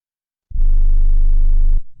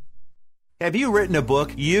Have you written a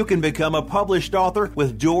book? You can become a published author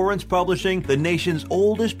with Dorrance Publishing, the nation's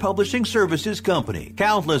oldest publishing services company.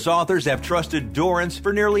 Countless authors have trusted Dorrance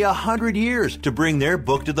for nearly 100 years to bring their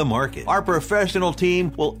book to the market. Our professional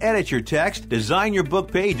team will edit your text, design your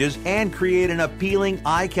book pages, and create an appealing,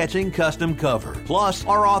 eye-catching custom cover. Plus,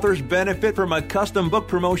 our authors benefit from a custom book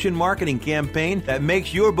promotion marketing campaign that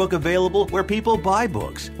makes your book available where people buy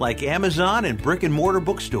books, like Amazon and brick-and-mortar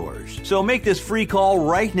bookstores. So make this free call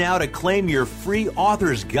right now to claim your free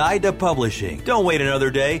author's guide to publishing. Don't wait another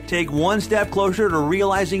day. Take one step closer to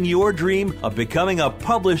realizing your dream of becoming a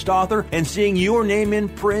published author and seeing your name in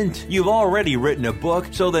print. You've already written a book,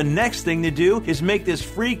 so the next thing to do is make this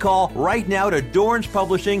free call right now to Dorrance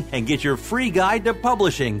Publishing and get your free guide to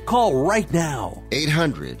publishing. Call right now.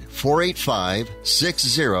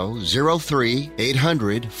 800-485-6003.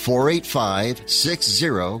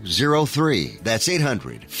 800-485-6003. That's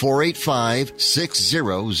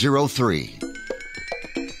 800-485-6003.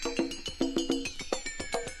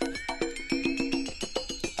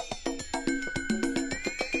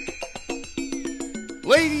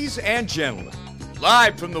 Ladies and gentlemen,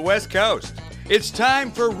 live from the West Coast, it's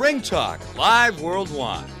time for Ring Talk Live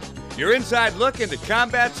Worldwide, your inside look into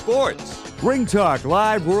combat sports. Ring Talk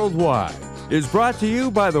Live Worldwide is brought to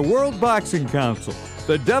you by the World Boxing Council,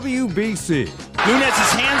 the WBC.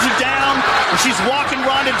 Nunes's hands are down, and she's walking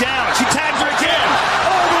Ronda down. She tags her again.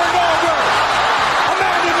 Over and over.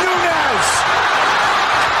 Amanda Nunes.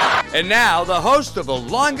 And now, the host of the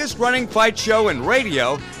longest-running fight show in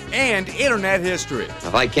radio and internet history.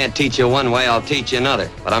 If I can't teach you one way, I'll teach you another.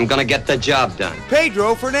 But I'm going to get the job done.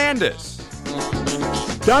 Pedro Fernandez.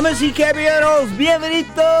 Damas y caballeros,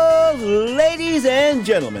 bienvenidos, ladies and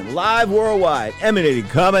gentlemen, live worldwide, emanating,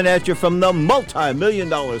 coming at you from the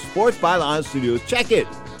multi-million-dollar Sports Byline Studios. Check it.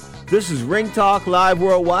 This is Ring Talk Live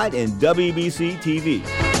Worldwide and WBC TV.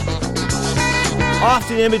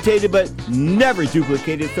 Often imitated but never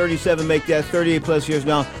duplicated. 37 make that 38 plus years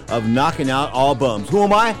now of knocking out all bums. Who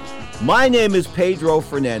am I? My name is Pedro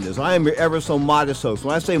Fernandez. I am your ever so modest host.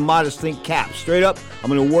 When I say modest, think cap. Straight up,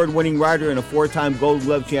 I'm an award-winning writer and a 4-time Gold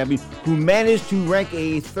Glove champion who managed to rank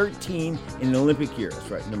a 13 in an Olympic year. That's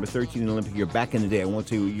right, number 13 in an Olympic year back in the day. I won't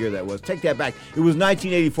tell you what year that was. Take that back. It was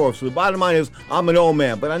 1984. So the bottom line is I'm an old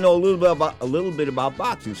man, but I know a little bit about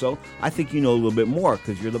boxing. So I think you know a little bit more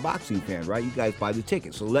because you're the boxing fan, right? You guys buy the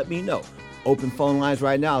ticket. So let me know. Open phone lines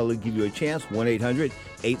right now. I'll give you a chance.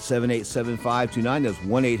 1-800-878-7529. That's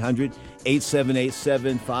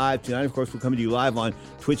 1-800-878-7529. Of course, we're coming to you live on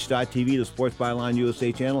Twitch.tv, the Sports Byline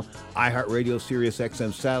USA channel, iHeartRadio, Sirius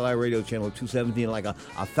XM, Satellite Radio Channel 217, and like a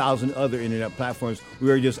thousand other internet platforms. We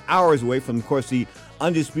are just hours away from, of course, the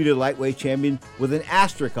undisputed lightweight champion with an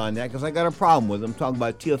asterisk on that because I got a problem with him. I'm talking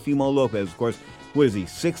about Teofimo Lopez, of course. What is he,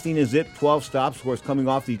 16 and zip, 12 stops, of course, coming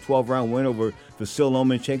off the 12-round win over Vasil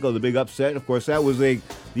Lomachenko, the big upset. Of course, that was the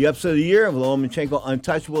upset of the year of Lomachenko,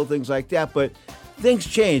 untouchable, things like that. But things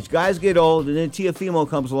change. Guys get old, and then Teofimo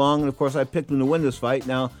comes along, and, of course, I picked him to win this fight.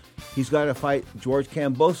 Now, he's got to fight George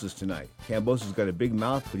Kambosos tonight. Kambosos got a big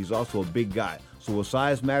mouth, but he's also a big guy. So will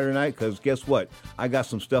size matter tonight? Because guess what? I got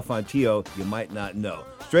some stuff on Teo you might not know.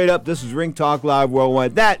 Straight up, this is Ring Talk Live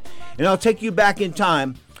Worldwide. That, and I'll take you back in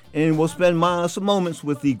time. And we'll spend some moments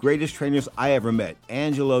with the greatest trainers I ever met.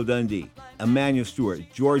 Angelo Dundee, Emmanuel Stewart,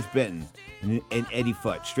 George Benton, and Eddie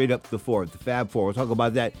Futch. Straight up to the four, the Fab Four. We'll talk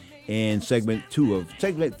about that in segment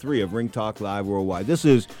 3 of Ring Talk Live Worldwide. This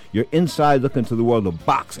is your inside look into the world of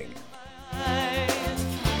boxing.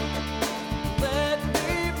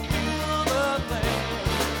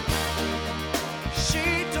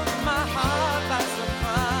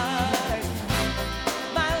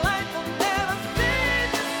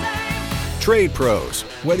 Trade pros.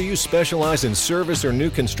 Whether you specialize in service or new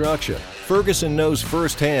construction, Ferguson knows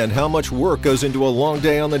firsthand how much work goes into a long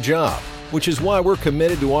day on the job, which is why we're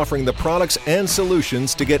committed to offering the products and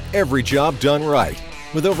solutions to get every job done right.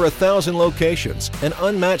 With over 1,000 locations, an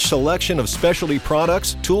unmatched selection of specialty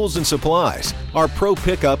products, tools, and supplies, our pro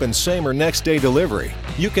pickup and same or next day delivery,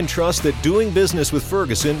 you can trust that doing business with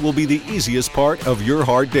Ferguson will be the easiest part of your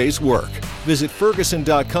hard day's work. Visit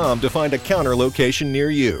Ferguson.com to find a counter location near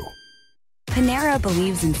you. Panera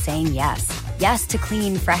believes in saying yes. Yes to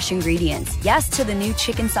clean, fresh ingredients. Yes to the new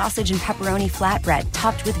chicken sausage and pepperoni flatbread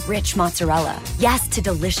topped with rich mozzarella. Yes to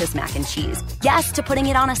delicious mac and cheese. Yes to putting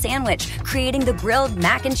it on a sandwich, creating the grilled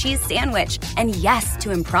mac and cheese sandwich. And yes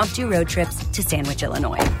to impromptu road trips to Sandwich,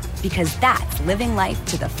 Illinois. Because that's living life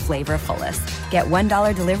to the flavor fullest. Get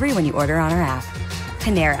 $1 delivery when you order on our app.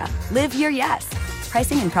 Panera. Live your yes.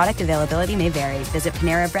 Pricing and product availability may vary. Visit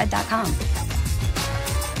PaneraBread.com.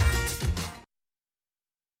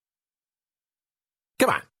 Come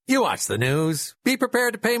on. You watch the news. Be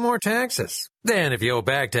prepared to pay more taxes. Then if you owe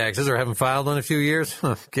back taxes or haven't filed in a few years,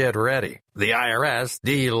 get ready. The IRS,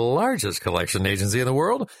 the largest collection agency in the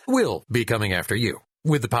world, will be coming after you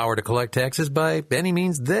with the power to collect taxes by any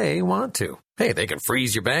means they want to. Hey, they can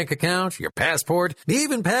freeze your bank account, your passport,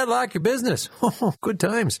 even padlock your business. Good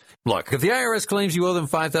times. Look, if the IRS claims you owe them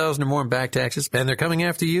 $5,000 or more in back taxes and they're coming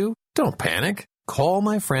after you, don't panic. Call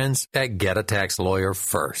my friends at Get a Tax Lawyer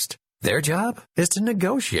first. Their job is to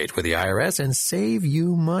negotiate with the IRS and save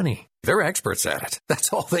you money. They're experts at it.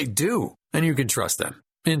 That's all they do, and you can trust them.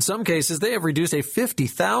 In some cases, they have reduced a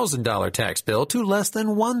 $50,000 tax bill to less than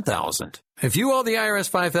 $1,000. If you owe the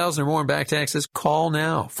IRS $5,000 or more in back taxes, call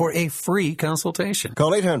now for a free consultation.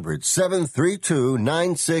 Call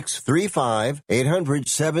 800-732-9635.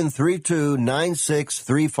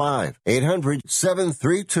 800-732-9635.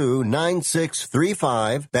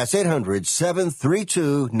 800-732-9635. That's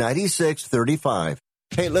 800-732-9635.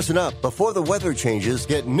 Hey, listen up. Before the weather changes,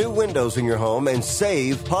 get new windows in your home and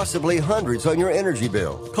save possibly hundreds on your energy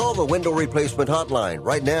bill. Call the Window Replacement Hotline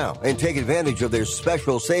right now and take advantage of their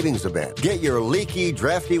special savings event. Get your leaky,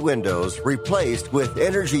 drafty windows replaced with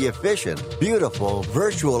energy-efficient, beautiful,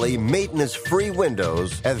 virtually maintenance-free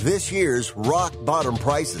windows at this year's rock-bottom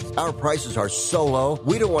prices. Our prices are so low,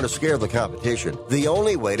 we don't want to scare the competition. The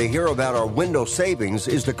only way to hear about our window savings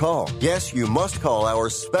is to call. Yes, you must call our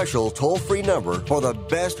special toll-free number for the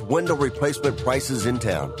best window replacement prices in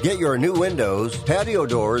town. Get your new windows, patio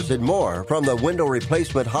doors, and more from the Window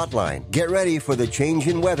Replacement Hotline. Get ready for the change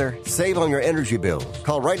in weather. Save on your energy bills.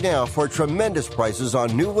 Call right now for tremendous prices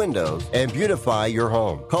on new windows and beautify your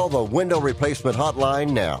home. Call the Window Replacement Hotline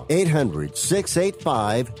now.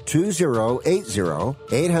 800-685-2080.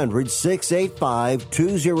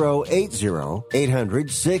 800-685-2080.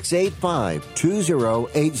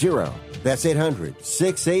 800-685-2080. That's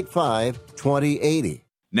 800-685-2080.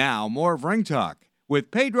 Now, more of Ring Talk with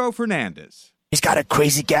Pedro Fernandez. He's got a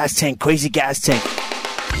crazy gas tank, Gas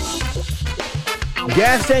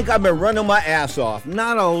tank, I've been running my ass off.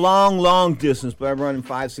 Not a long distance, but I'm running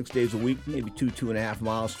 5-6 days a week, maybe 2.5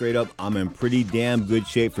 miles straight up. I'm in pretty damn good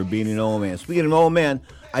shape for being an old man. Speaking of an old man,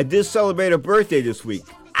 I did celebrate a birthday this week.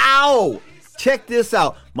 Ow! Check this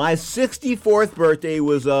out. My 64th birthday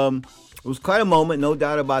was it was quite a moment, no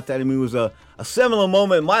doubt about that. I mean, it was a seminal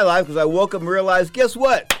moment in my life because I woke up and realized, guess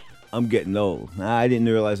what? I'm getting old. I didn't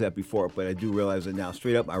realize that before, but I do realize it now.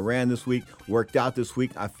 Straight up, I ran this week, worked out this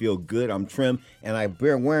week. I feel good. I'm trim, and I'm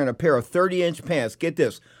wearing a pair of 30-inch pants. Get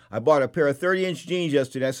this. I bought a pair of 30-inch jeans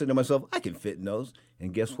yesterday. I said to myself, I can fit in those.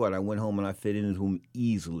 And guess what? I went home and I fit into them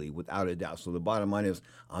easily, without a doubt. So the bottom line is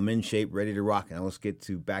I'm in shape, ready to rock. And let's get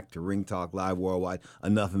back to Ring Talk Live Worldwide.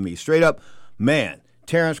 Enough of me. Straight up, man.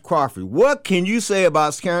 Terrence Crawford. What can you say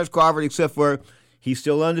about Terrence Crawford except for he's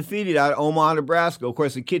still undefeated out of Omaha, Nebraska? Of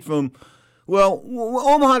course, a kid from,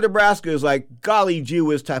 Omaha, Nebraska is like golly gee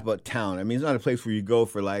whiz type of town. I mean, it's not a place where you go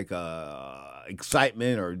for like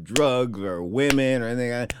excitement or drugs or women or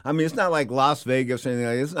anything. I mean, it's not like Las Vegas or anything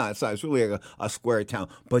like that. It's not. It's really like a square town.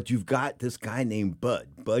 But you've got this guy named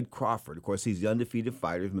Bud Crawford. Of course, he's the undefeated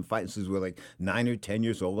fighter. He's been fighting since we were like 9 or 10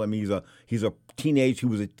 years old. I mean, he's a teenage. He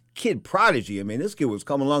was a kid prodigy. I mean, this kid was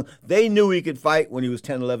coming along. They knew he could fight when he was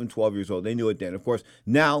 10, 11, 12 years old. They knew it then. Of course,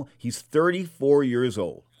 now he's 34 years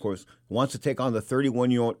old. Of course, wants to take on the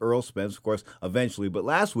 31-year-old Earl Spence, of course, eventually. But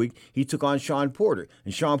last week, he took on Sean Porter.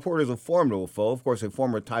 And Sean Porter is a formidable foe. Of course, a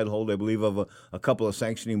former title holder, I believe, of a couple of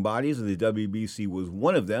sanctioning bodies, and the WBC was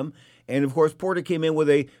one of them. And, of course, Porter came in with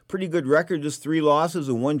a pretty good record, just 3 losses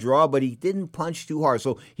and 1 draw, but he didn't punch too hard.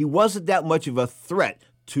 So he wasn't that much of a threat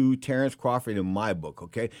to Terrence Crawford in my book,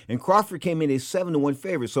 okay? And Crawford came in a 7-1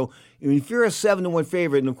 favorite. So if you're a 7-1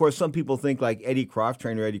 favorite, and of course some people think like Eddie Croft,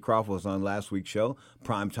 trainer Eddie Croft was on last week's show,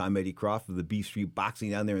 primetime Eddie Croft of the B Street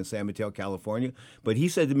Boxing down there in San Mateo, California. But he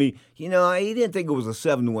said to me, he didn't think it was a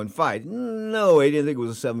 7-1 fight. No, he didn't think it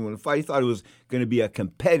was a 7-1 fight. He thought it was going to be a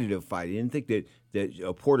competitive fight. He didn't think that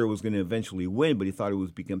Porter was going to eventually win, but he thought it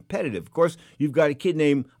would be competitive. Of course, you've got a kid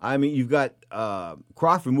named, you've got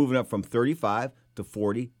Crawford moving up from 35 to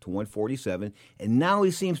 40 to 147, and now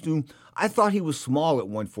he seems to, I thought he was small at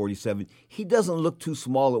 147. He doesn't look too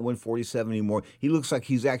small at 147 anymore. He looks like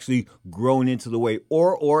he's actually grown into the weight,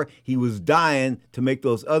 or he was dying to make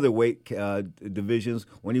those other weight divisions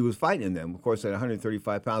when he was fighting them. Of course, at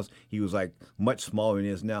 135 pounds, he was like much smaller than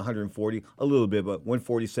he is now, 140, a little bit, but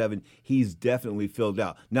 147, he's definitely filled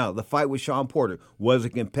out. Now, the fight with Sean Porter, was it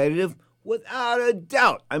competitive? Without a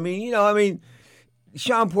doubt.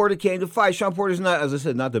 Sean Porter came to fight. Sean Porter's not, as I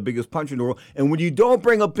said, not the biggest puncher in the world. And when you don't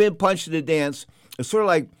bring a big punch to the dance, it's sort of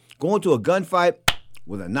like going to a gunfight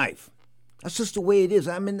with a knife. That's just the way it is.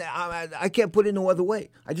 I mean, I can't put it no other way.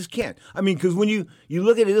 I just can't. I mean, because when you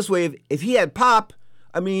look at it this way, if he had pop,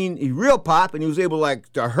 I mean, real pop, and he was able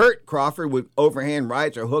to hurt Crawford with overhand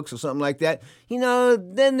rights or hooks or something like that,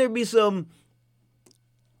 then there'd be some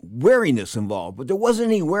wariness involved. But there wasn't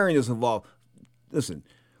any wariness involved. Listen,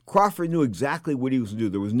 Crawford knew exactly what he was going to do.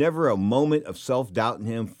 There was never a moment of self-doubt in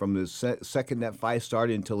him from the second that fight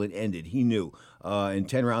started until it ended. He knew. And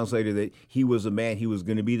 10 rounds later that he was the man. He was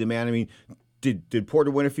going to be the man. I mean, did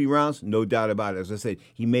Porter win a few rounds? No doubt about it. As I said,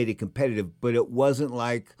 he made it competitive, but it wasn't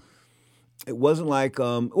like,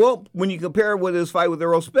 when you compare it with his fight with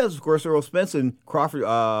Errol Spence, of course, Errol Spence and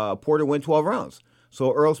Porter went 12 rounds.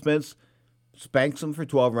 So Errol Spence spanks him for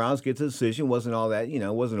 12 rounds, gets a decision. Wasn't all that,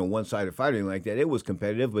 it wasn't a one-sided fight or anything like that. It was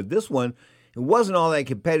competitive, but this one, it wasn't all that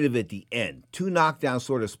competitive at the end. 2 knockdowns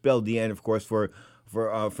sort of spelled the end, of course, for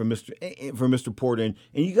Mr. Porter. And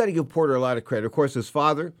you got to give Porter a lot of credit. Of course, his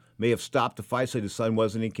father may have stopped the fight, said his son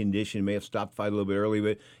wasn't in condition, may have stopped the fight a little bit early,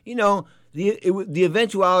 but, the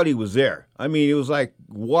eventuality was there. I mean, it was like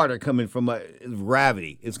water coming from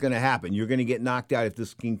gravity. It's going to happen. You're going to get knocked out if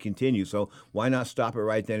this can continue. So why not stop it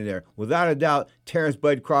right then and there? Without a doubt, Terrence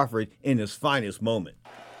Bud Crawford in his finest moment.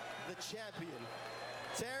 The champion,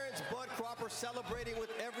 Terrence Bud Crawford, celebrating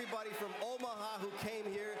with everybody from Omaha who came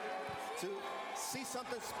here to see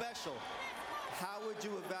something special. How would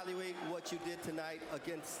you evaluate what you did tonight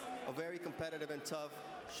against a very competitive and tough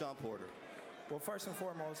Shawn Porter? Well, first and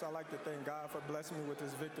foremost, I'd like to thank God for blessing me with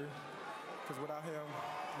this victory, because without him,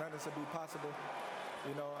 none of this would be possible.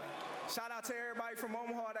 Shout out to everybody from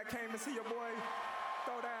Omaha that came to see your boy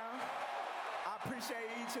throw down. I appreciate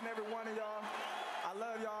each and every one of y'all. I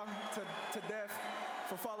love y'all to death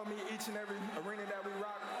for following me each and every arena that we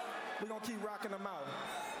rock. We're going to keep rocking them out.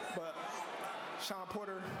 But Shawn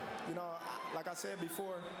Porter, like I said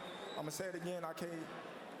before, I'm going to say it again, I can't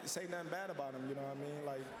say nothing bad about him, you know what I mean?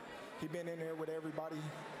 Like, he been in there with everybody.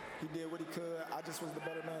 He did what he could. I just was the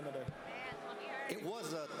better man today. It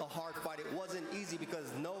was a hard fight. It wasn't easy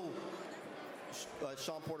because no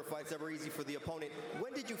Shawn Porter fight's ever easy for the opponent.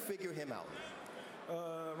 When did you figure him out?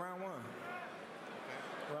 Round one.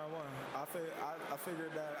 I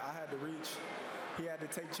figured that I had to reach. He had to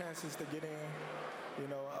take chances to get in.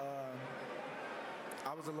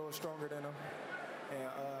 I was a little stronger than him. And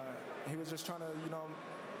he was just trying to,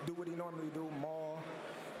 do what he normally do, maul,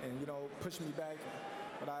 and, push me back.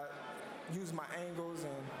 But I used my angles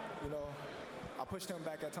and, I pushed him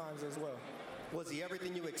back at times as well. Was he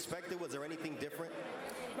everything you expected? Was there anything different?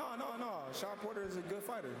 No. Shawn Porter is a good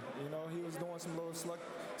fighter. He was doing some little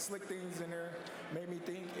slick things in there. Made me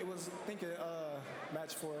think it was a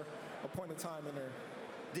match for a point of time in there.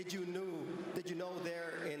 Did you know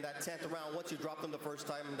there in that 10th round, once you dropped him the first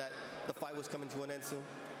time, that the fight was coming to an end soon?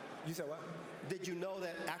 You said what? Did you know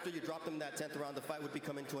that after you dropped him that 10th round, the fight would be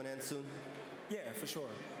coming to an end soon? Yeah, for sure.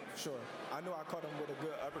 I knew I caught him with a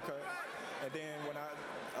good uppercut, and then when I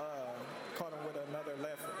caught him with another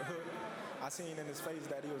left hook, I seen in his face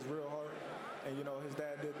that he was real hard, and his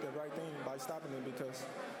dad did the right thing by stopping him because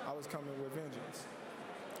I was coming with vengeance.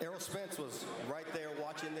 Errol Spence was right there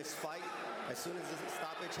watching this fight. As soon as the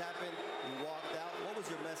stoppage happened, you walked out. What was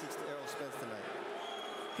your message to Errol Spence tonight?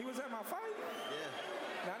 He was at my fight? Yeah.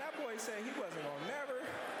 Now that boy said he don't never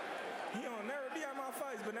be at my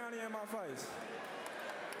fights, but now he at my fights.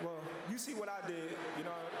 Well, you see what I did,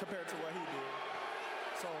 compared to what he did.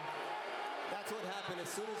 So that's what happened. As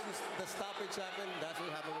soon as the stoppage happened, that's what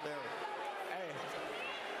happened with Errol.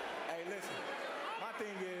 Hey, listen. My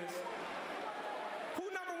thing is, who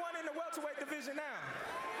number 1 in the welterweight division now?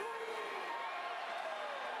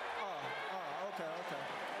 Okay.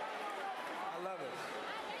 I love it.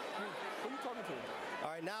 Who are you talking to?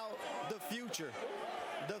 All right, now the future.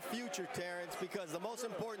 The future, Terrence, because the most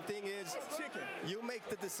important thing is you make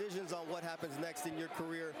the decisions on what happens next in your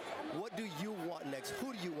career. What do you want next?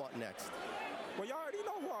 Who do you want next? Well, you already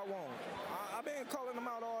know who I want. I've been calling them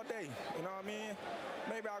out all day. You know what I mean?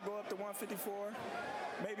 Maybe I'll go up to 154.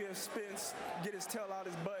 Maybe if Spence get his tail out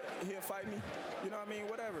his butt, he'll fight me. You know what I mean?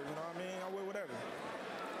 Whatever. You know what I mean? I will whatever.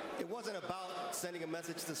 It wasn't about sending a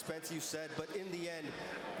message to Spence, you said, but in the end,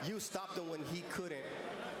 you stopped him when he couldn't.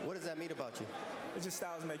 What does that mean about you? It's just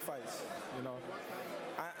styles make fights,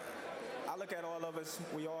 I look at all of us,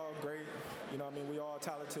 we all great, I mean, we all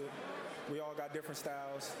talented, we all got different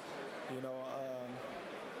styles, he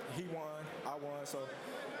won, I won, so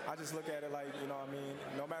I just look at it like,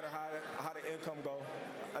 no matter how the outcome go,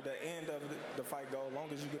 at the end of the fight go, as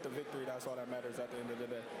long as you get the victory, that's all that matters at the end of the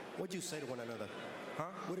day. What'd you say to one another?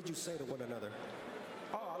 Huh? What did you say to one another?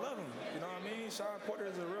 Oh, I love him, Shawn Porter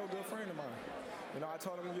is a real good friend of mine. I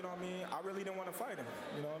told him, I really didn't want to fight him,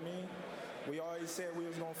 we always said we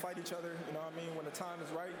was going to fight each other, you know what I mean, when the time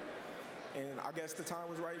is right. And I guess the time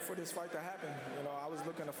was right for this fight to happen. You know, I was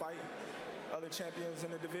looking to fight other champions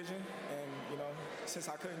in the division. And, you know, since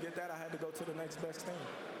I couldn't get that, I had to go to the next best thing.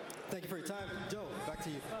 Thank you for your time. Joe, back to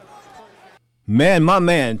you. Man, my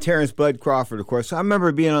man, Terrence Bud Crawford, of course. I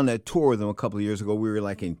remember being on that tour with him a couple of years ago. We were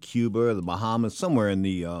like in Cuba, the Bahamas, somewhere in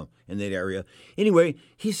that area. Anyway,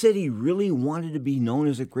 he said he really wanted to be known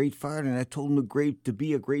as a great fighter, and I told him to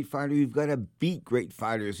be a great fighter, you've got to beat great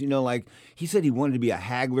fighters. You know, like he said he wanted to be a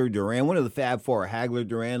Hagler, Duran, one of the Fab Four, Hagler,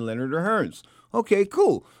 Duran, Leonard, or Hearns. Okay,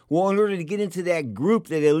 cool. Well, in order to get into that group,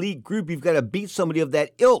 that elite group, you've got to beat somebody of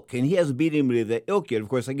that ilk, and he hasn't beat anybody of that ilk yet. Of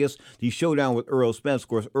course, I guess the showdown with Earl Spence, of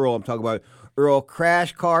course, Earl, I'm talking about Earl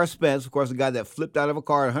Crash Car Spence, of course, the guy that flipped out of a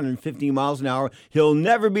car at 115 miles an hour. He'll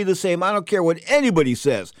never be the same. I don't care what anybody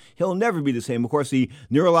says. He'll never be the same. Of course, the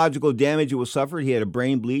neurological damage it was suffered, he had a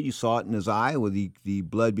brain bleed. You saw it in his eye with the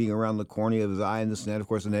blood being around the cornea of his eye and this and that. Of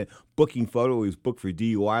course, in that booking photo, he was booked for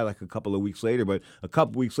DUI like a couple of weeks later, but a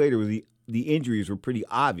couple of weeks later, the injuries were pretty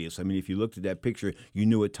obvious. I mean, if you looked at that picture, you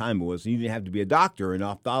knew what time it was. And you didn't have to be a doctor, an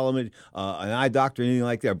ophthalmologist, an eye doctor, anything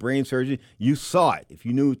like that, a brain surgeon. You saw it. If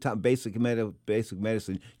you knew basic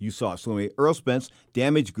medicine, you saw it. So anyway, Earl Spence,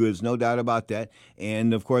 damaged goods, no doubt about that.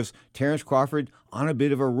 And, of course, Terrence Crawford on a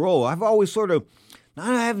bit of a roll. I've always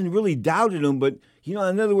I haven't really doubted him, but, you know,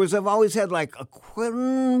 in other words, I've always had like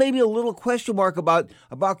maybe a little question mark about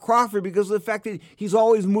Crawford because of the fact that he's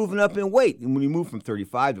always moving up in weight. And when you move from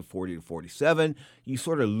 35 to 40 to 47, you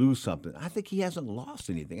sort of lose something. I think he hasn't lost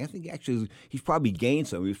anything. I think actually he's probably gained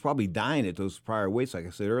some. He was probably dying at those prior weights, like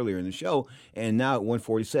I said earlier in the show. And now at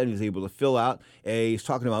 147, he's able to fill out. He's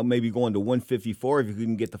talking about maybe going to 154 if he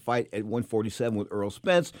couldn't get the fight at 147 with Earl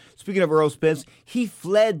Spence. Speaking of Earl Spence, he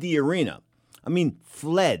fled the arena. I mean,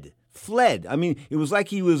 fled. I mean, it was like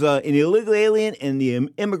he was an illegal alien and the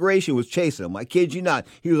immigration was chasing him. I kid you not.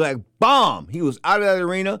 He was like, bomb! He was out of that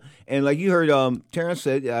arena. And like you heard Terrence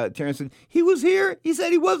said, he was here. He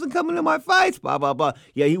said he wasn't coming to my fights, blah, blah, blah.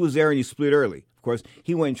 Yeah, he was there and he split early. Of course,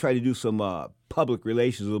 he went and tried to do some public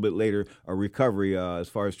relations a little bit later, a recovery as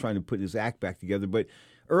far as trying to put his act back together. But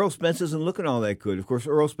Earl Spence isn't looking all that good. Of course,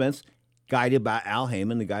 Earl Spence, guided by Al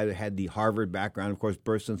Heyman, the guy that had the Harvard background, of course,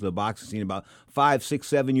 burst into the boxing scene about 5, 6,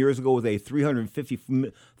 7 years ago with a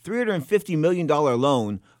 $350 million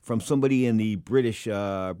loan from somebody in the British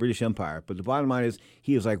Empire. But the bottom line is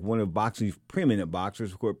he is like one of boxing's preeminent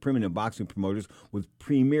boxers, of course, preeminent boxing promoters with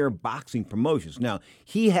premier boxing promotions. Now,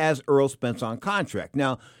 he has Earl Spence on contract.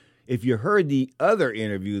 Now, if you heard the other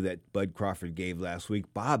interview that Bud Crawford gave last week,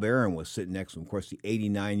 Bob Arum was sitting next to him, of course, the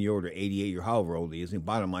 89-year-old or 88-year-old, however old he is. And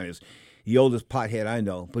bottom line is, the oldest pothead I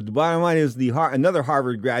know. But the bottom line is another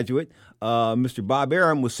Harvard graduate, Mr. Bob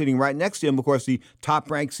Arum, was sitting right next to him, of course, the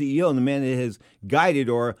top-ranked CEO and the man that has guided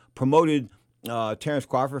or promoted Terrence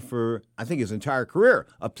Crawford for, I think, his entire career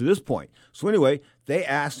up to this point. So anyway, they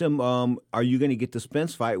asked him, are you going to get the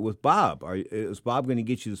Spence fight with Bob? Is Bob going to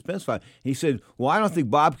get you the Spence fight? And he said, well, I don't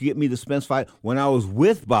think Bob could get me the Spence fight when I was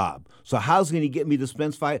with Bob. So how's he going to get me the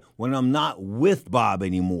Spence fight when I'm not with Bob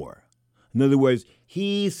anymore? In other words,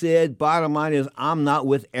 he said, bottom line is, I'm not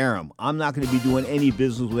with Arum. I'm not going to be doing any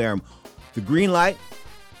business with Arum. The green light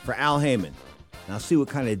for Al Heyman. Now see what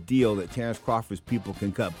kind of deal that Terrence Crawford's people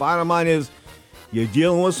can cut. Bottom line is, you're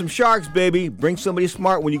dealing with some sharks, baby. Bring somebody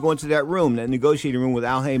smart when you go into that room, that negotiating room with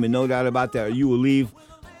Al Heyman. No doubt about that. Or you will leave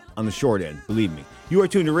on the short end, believe me. You are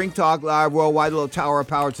tuned to Ring Talk Live Worldwide, a little tower of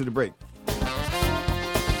power to the break. At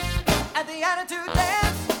the Attitude Dance.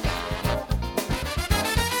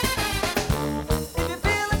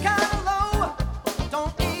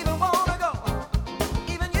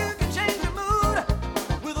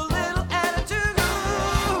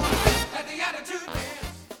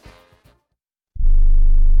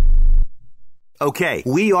 Okay,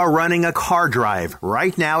 we are running a car drive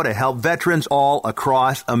right now to help veterans all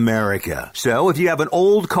across America. So if you have an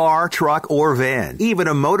old car, truck, or van, even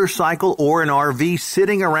a motorcycle or an RV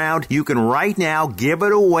sitting around, you can right now give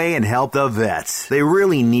it away and help the vets. They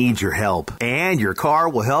really need your help. And your car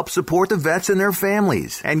will help support the vets and their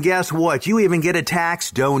families. And guess what? You even get a tax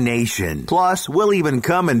donation. Plus, we'll even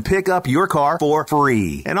come and pick up your car for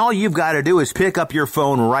free. And all you've got to do is pick up your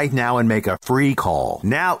phone right now and make a free call.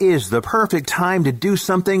 Now is the perfect time time to do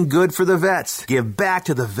something good for the vets. Give back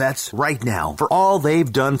to the vets right now for all they've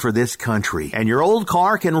done for this country. And your old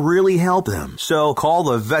car can really help them. So call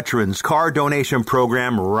the Veterans Car Donation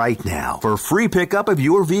Program right now for free pickup of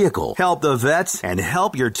your vehicle. Help the vets and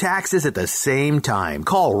help your taxes at the same time.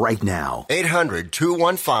 Call right now.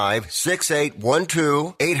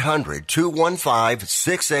 800-215-6812.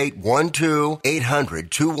 800-215-6812.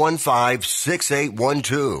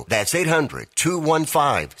 800-215-6812. That's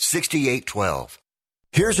 800-215-6812.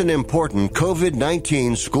 Here's an important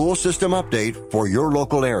COVID-19 school system update for your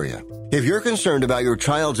local area. If you're concerned about your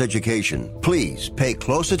child's education, please pay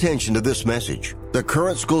close attention to this message. The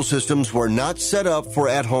current school systems were not set up for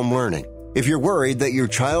at-home learning. If you're worried that your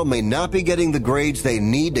child may not be getting the grades they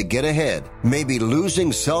need to get ahead, maybe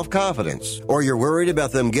losing self-confidence, or you're worried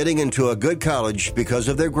about them getting into a good college because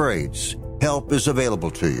of their grades, help is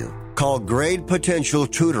available to you. Call Grade Potential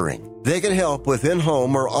Tutoring. They can help with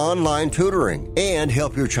in-home or online tutoring and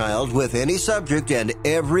help your child with any subject and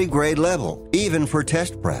every grade level, even for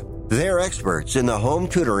test prep. They're experts in the home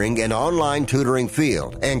tutoring and online tutoring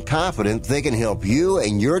field and confident they can help you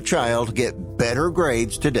and your child get better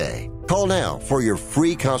grades today. Call now for your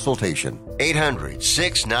free consultation.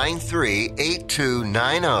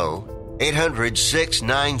 800-693-8290.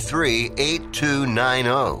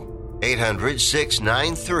 800-693-8290.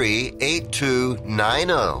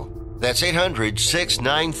 800-693-8290. That's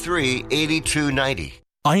 800-693-8290.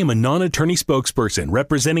 I am a non-attorney spokesperson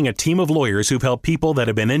representing a team of lawyers who've helped people that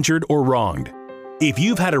have been injured or wronged. If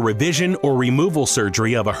you've had a revision or removal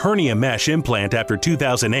surgery of a hernia mesh implant after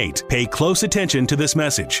 2008, pay close attention to this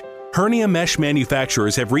message. Hernia mesh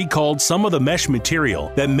manufacturers have recalled some of the mesh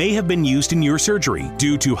material that may have been used in your surgery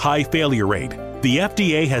due to high failure rate. The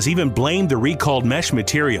FDA has even blamed the recalled mesh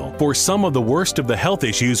material for some of the worst of the health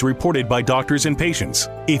issues reported by doctors and patients.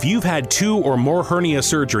 If you've had 2 or more hernia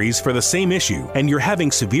surgeries for the same issue and you're having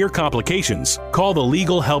severe complications, call the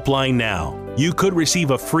legal helpline now. You could receive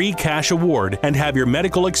a free cash award and have your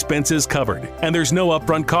medical expenses covered. And there's no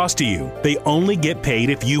upfront cost to you. They only get paid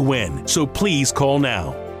if you win. So please call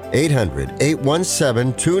now.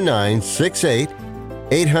 800-817-2968.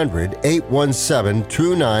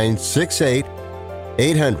 800-817-2968.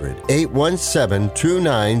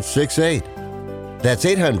 800-817-2968. That's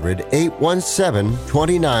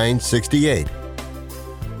 800-817-2968.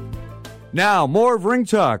 Now, more of Ring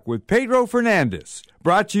Talk with Pedro Fernandez,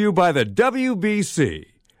 brought to you by the WBC,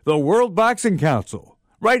 the World Boxing Council,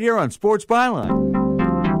 right here on Sports Byline.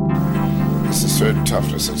 It's a certain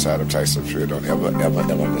toughness inside of Tyson Fury. Don't ever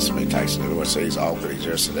listen to me, Tyson. Everyone say he's awkward, he's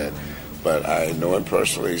just that. But I know him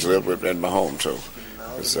personally. He's lived with me in my home, too.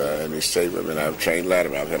 And he stayed with me, and I've trained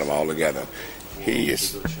Latimer. I've had them all together. He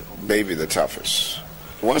is maybe the toughest.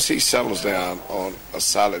 Once he settles down on a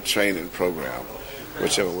solid training program,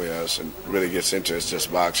 whichever way else, and really gets into it's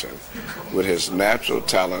just boxing, with his natural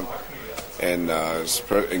talent and his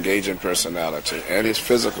engaging personality and his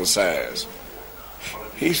physical size,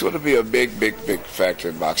 he's going to be a big factor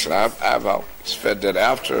in boxing. I've always fed that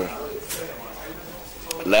after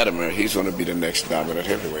Latimer, he's going to be the next dominant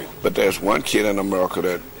heavyweight. But there's one kid in America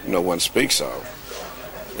that no one speaks of,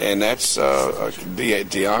 and that's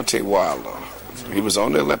Deontay Wilder. He was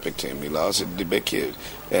on the Olympic team. He lost the big kid,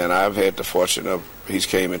 and I've had the fortune of he's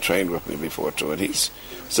came and trained with me before too. And he's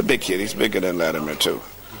a big kid. He's bigger than Latimer too,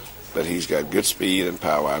 but he's got good speed and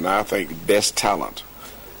power. And I think best talent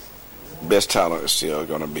is still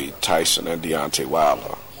going to be Tyson and Deontay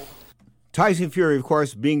Wilder. Tyson Fury, of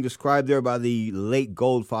course, being described there by the late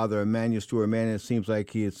Goldfather, Emmanuel Stewart. Man, it seems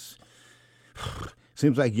like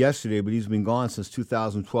yesterday, but he's been gone since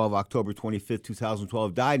 2012, October 25th,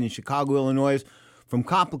 2012. Died in Chicago, Illinois, from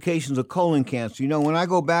complications of colon cancer. You know, when I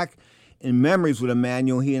go back in memories with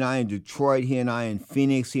Emmanuel, he and I in Detroit, he and I in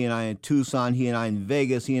Phoenix, he and I in Tucson, he and I in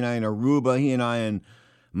Vegas, he and I in Aruba, he and I in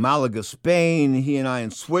Malaga, Spain, he and I in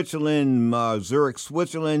Switzerland, Zurich,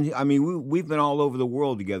 Switzerland. I mean, we've been all over the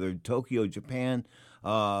world together. Tokyo, Japan,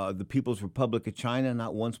 the People's Republic of China,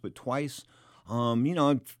 not once but twice.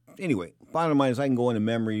 Anyway, bottom line is I can go into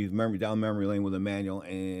down memory lane with Emmanuel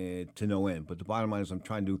to no end. But the bottom line is I'm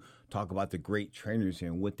trying to talk about the great trainers here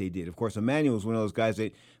and what they did. Of course, Emmanuel was one of those guys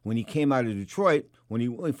that when he came out of Detroit, when he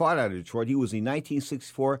fought out of Detroit, he was the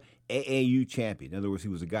 1964 AAU champion. In other words, he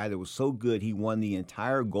was a guy that was so good he won the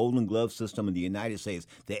entire Golden Glove system in the United States.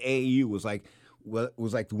 The AAU was like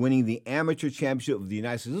was like winning the amateur championship of the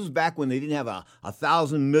United States. This was back when they didn't have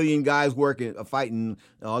 1,000 million guys working, fighting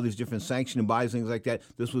all these different sanctioning bodies, things like that.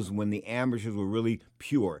 This was when the amateurs were really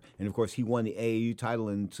pure. And, of course, he won the AAU title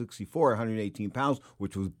in 64, 118 pounds,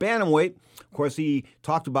 which was bantamweight. Of course, he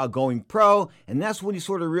talked about going pro, and that's when he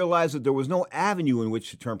sort of realized that there was no avenue in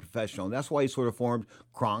which to turn professional. And that's why he sort of formed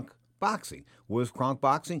Kronk Boxing. What was Kronk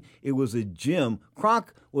Boxing? It was a gym.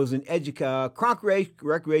 Kronk was an Kronk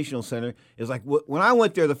Recreational Center. It's like when I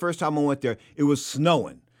went there, the first time I went there, it was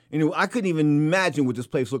snowing. And I couldn't even imagine what this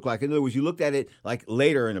place looked like. In other words, you looked at it like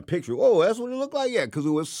later in a picture. Oh, that's what it looked like? Yeah, because it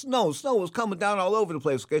was snow. Snow was coming down all over the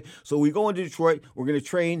place, okay? So we go into Detroit. We're going to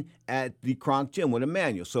train at the Kronk gym with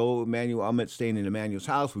Emmanuel. So Emmanuel, I'm staying in Emmanuel's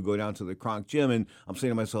house. We go down to the Kronk gym, and I'm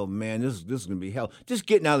saying to myself, man, this is going to be hell. Just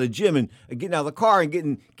getting out of the gym and getting out of the car and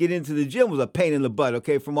getting into the gym was a pain in the butt,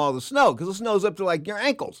 okay, from all the snow, because the snow's up to like your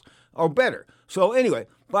ankles or better. So anyway,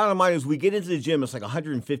 bottom line is we get into the gym, it's like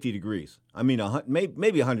 150 degrees. I mean,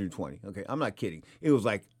 maybe 120. Okay, I'm not kidding. It was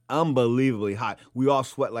like unbelievably hot. We all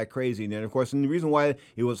sweat like crazy in there. And of course, and the reason why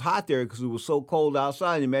it was hot there because it was so cold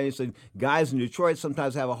outside. And man, said guys in Detroit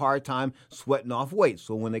sometimes have a hard time sweating off weight.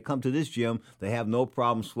 So when they come to this gym, they have no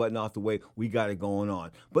problem sweating off the weight. We got it going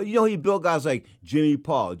on. But he built guys like Jimmy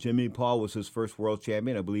Paul. Jimmy Paul was his first world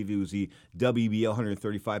champion. I believe he was the WBO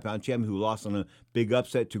 135-pound champion who lost on a big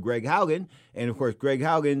upset to Greg Haugen. And of course, Greg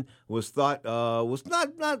Haugen was thought was not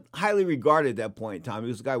highly regarded at that point in time. He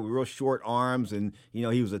was a guy with real short arms, and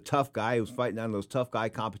he was a tough guy. He was fighting on those tough guy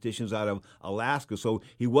competitions out of Alaska, so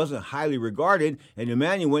he wasn't highly regarded. And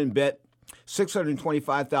Emmanuel went and bet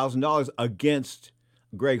 $625,000 against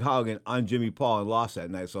Greg Haugen on Jimmy Paul and lost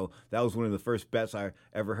that night. So that was one of the first bets I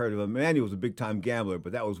ever heard of him. Emmanuel was a big-time gambler,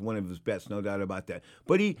 but that was one of his bets, no doubt about that.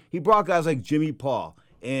 But he brought guys like Jimmy Paul.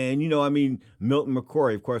 And, Milton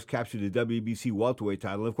McCrory, of course, captured the WBC welterweight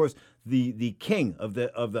title. Of course, the king of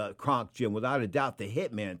the Kronk gym, without a doubt, the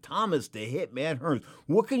hitman, Thomas the Hitman Hearns.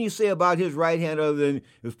 What can you say about his right hand other than it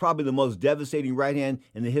was probably the most devastating right hand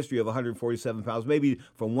in the history of 147 pounds, maybe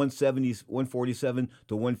from 147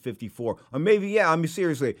 to 154. Or maybe,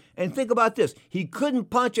 seriously. And think about this. He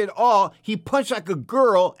couldn't punch at all. He punched like a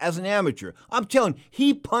girl as an amateur. I'm telling you,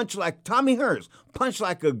 he punched like Tommy Hearns, punched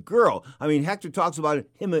like a girl. I mean, Hector talks about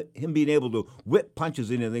him being able to whip punches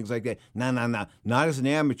in and things like that. No, not as an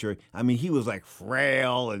amateur. I mean, he was like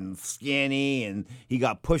frail and skinny, and he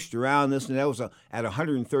got pushed around this and that. Was at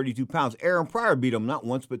 132 pounds. Aaron Pryor beat him not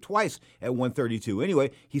once but twice at 132.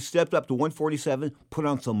 Anyway, he stepped up to 147, put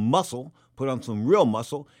on some real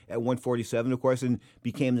muscle at 147, of course, and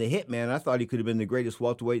became the hitman. I thought he could have been the greatest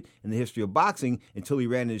welterweight in the history of boxing until he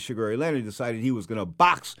ran into Sugar Ray Leonard and decided he was going to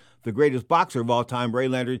box the greatest boxer of all time, Ray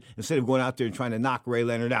Leonard, instead of going out there and trying to knock Ray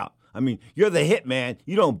Leonard out. I mean, you're the hitman.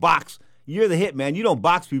 You don't box. You're the hitman. You don't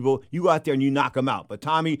box people. You go out there and you knock them out. But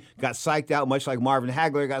Tommy got psyched out, much like Marvin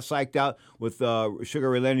Hagler got psyched out with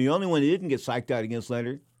Sugar Ray Leonard. The only one that didn't get psyched out against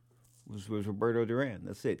Leonard was Roberto Duran.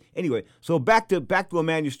 That's it. Anyway, so back to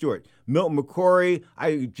Emmanuel Stewart. Milton McCrory,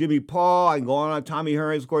 Jimmy Paul, I can go on Tommy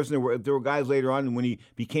Hearns, of course, and there were guys later on when he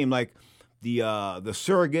became like the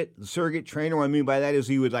surrogate trainer. What I mean by that is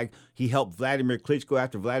he helped Vladimir Klitschko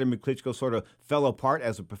after Vladimir Klitschko sort of fell apart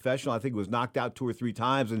as a professional. I think he was knocked out 2 or 3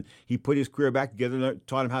 times, and he put his career back together,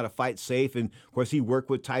 taught him how to fight safe, and of course he worked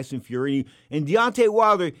with Tyson Fury. And Deontay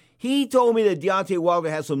Wilder, he told me that Deontay Wilder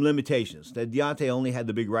had some limitations, that Deontay only had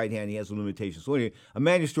the big right hand, he has some limitations. So anyway,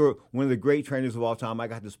 Emmanuel Stewart, one of the great trainers of all time, I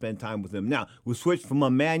got to spend time with him. Now, we switched from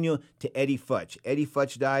Emmanuel to Eddie Futch. Eddie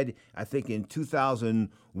Futch died, I think, in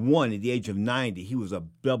 2001 at the age of 90. He was a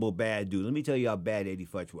double bad dude. Let me tell you how bad Eddie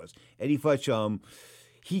Futch was. Eddie Futch,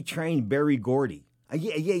 he trained Berry Gordy.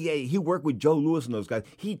 Yeah. He worked with Joe Louis and those guys.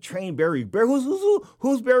 He trained Berry.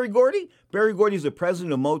 Who's Berry Gordy? Berry Gordy's the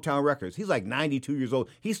president of Motown Records. He's like 92 years old.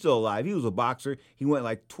 He's still alive. He was a boxer. He went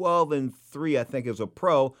like 12-3, I think, as a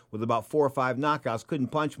pro with about 4 or 5 knockouts. Couldn't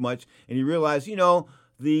punch much. And he realized,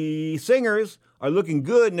 the singers are looking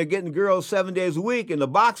good and they're getting girls 7 days a week, and the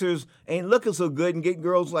boxers ain't looking so good and getting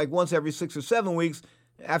girls like once every 6 or 7 weeks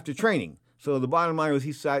after training. So the bottom line was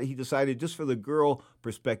he decided just for the girl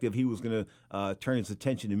perspective, he was going to turn his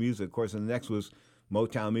attention to music. Of course, and the next was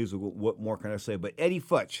Motown music. What more can I say? But Eddie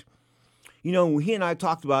Futch, he and I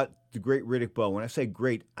talked about the great Riddick Bowe. When I say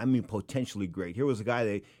great, I mean potentially great. Here was a guy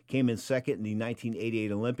that came in second in the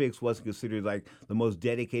 1988 Olympics, wasn't considered like the most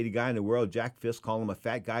dedicated guy in the world. Jack Fisk called him a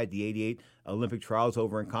fat guy at the 88 Olympic trials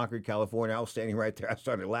over in Concord, California. I was standing right there. I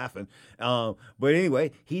started laughing. But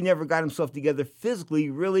anyway, he never got himself together physically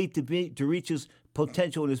really to reach his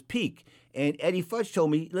potential and his peak. And Eddie Futch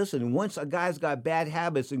told me, listen, once a guy's got bad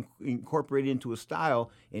habits incorporated into a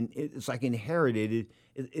style, and it's like inherited,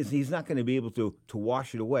 he's not going to be able to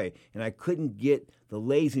wash it away. And I couldn't get the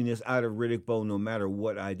laziness out of Riddick Bowe no matter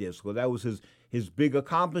what I did. So that was his big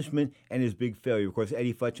accomplishment and his big failure. Of course,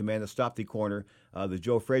 Eddie Futch, a man that stopped the corner, the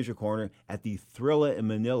Joe Frazier corner, at the Thrilla in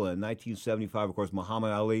Manila in 1975. Of course,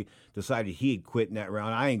 Muhammad Ali decided he had quit in that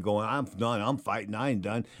round. I ain't going. I'm done. I'm fighting. I ain't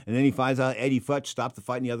done. And then he finds out Eddie Futch stopped the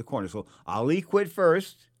fight in the other corner. So Ali quit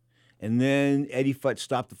first. And then Eddie Futch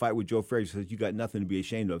stopped the fight with Joe Frazier. Says, you got nothing to be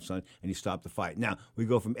ashamed of, son. And he stopped the fight. Now, we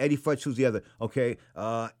go from Eddie Futch, who's the other? Okay,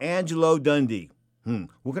 Angelo Dundee.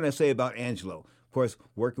 What can I say about Angelo? Of course,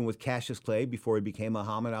 working with Cassius Clay before he became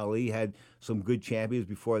Muhammad Ali, had some good champions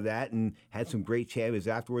before that and had some great champions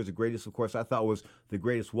afterwards. The greatest, of course, I thought was the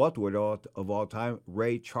greatest welterweight of all time,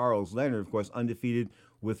 Ray Charles Leonard, of course, undefeated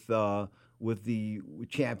with the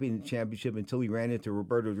championship until he ran into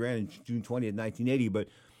Roberto Duran in June 20th, 1980. But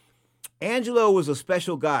Angelo was a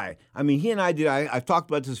special guy. I mean, he and I did, I've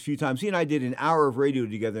talked about this a few times, he and I did an hour of radio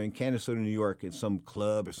together in Canastota, New York, at some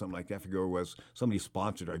club or something like that. I forget where it was. Somebody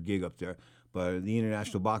sponsored our gig up there, but the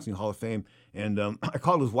International Boxing Hall of Fame. And I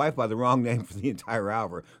called his wife by the wrong name for the entire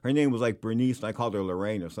hour. Her name was like Bernice, and I called her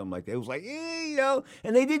Lorraine or something like that. It was like,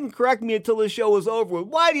 and they didn't correct me until the show was over.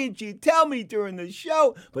 Why didn't you tell me during the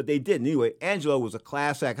show? But they didn't. Anyway, Angelo was a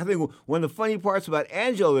class act. I think one of the funny parts about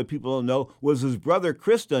Angelo that people don't know was his brother,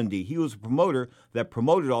 Chris Dundee. He was a promoter that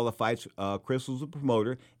promoted all the fights. Chris was a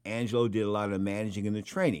promoter. Angelo did a lot of the managing and the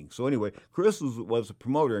training. So anyway, Chris was a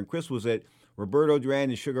promoter, and Chris was at Roberto Duran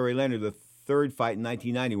and Sugar Ray Leonard, the third fight in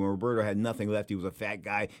 1990 when Roberto had nothing left. He was a fat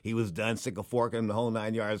guy. He was done, sick of forking the whole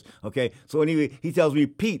 9 yards. Okay, so anyway, he tells me,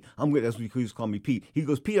 Pete, that's what he used to call me, Pete. He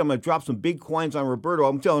goes, Pete, I'm going to drop some big coins on Roberto.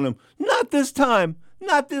 I'm telling him, not this time.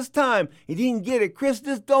 Not this time. He didn't get it. Chris,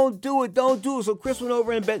 just don't do it. Don't do it. So Chris went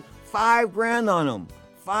over and bet $5,000 on him.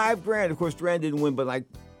 $5,000. Of course, Duran didn't win, but I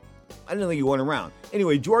didn't think he won a round.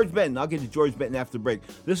 Anyway, George Benton. I'll get to George Benton after the break.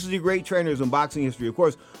 This is the great trainers in boxing history. Of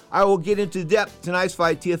course, I will get into depth tonight's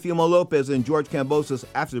fight, Teofimo Lopez and George Kambosos,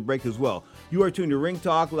 after the break as well. You are tuned to Ring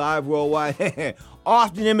Talk Live Worldwide.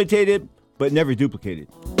 Often imitated, but never duplicated.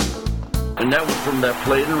 And that was from that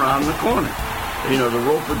plate around the corner. You know, the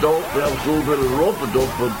rope-a-dope, that was a little bit of the rope-a-dope,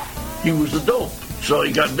 but he was a dope, so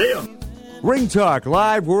he got there. Ring Talk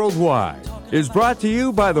Live Worldwide is brought to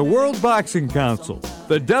you by the World Boxing Council,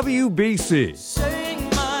 the WBC. Saying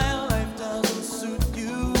my life doesn't suit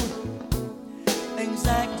you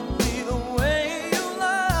exactly the way you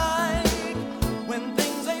like. When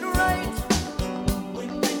things ain't right,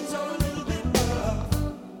 when things are a little bit rough,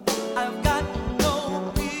 I've got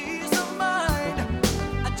no peace of mind.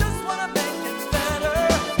 I just want to make it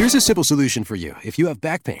better. Here's a simple solution for you. If you have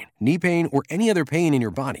back pain, knee pain, or any other pain in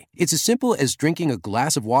your body, it's as simple as drinking a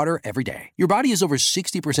glass of water every day. Your body is over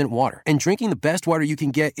 60% water, and drinking the best water you can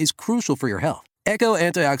get is crucial for your health. Echo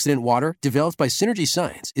Antioxidant Water, developed by Synergy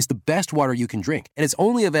Science, is the best water you can drink, and it's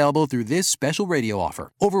only available through this special radio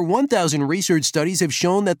offer. Over 1,000 research studies have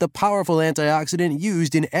shown that the powerful antioxidant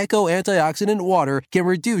used in Echo Antioxidant Water can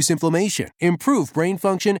reduce inflammation, improve brain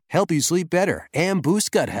function, help you sleep better, and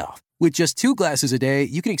boost gut health. With just 2 glasses a day,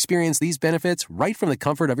 you can experience these benefits right from the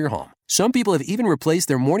comfort of your home. Some people have even replaced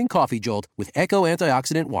their morning coffee jolt with Echo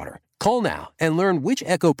Antioxidant Water. Call now and learn which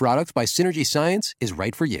Echo product by Synergy Science is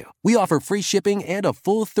right for you. We offer free shipping and a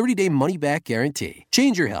full 30-day money-back guarantee.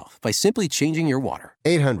 Change your health by simply changing your water.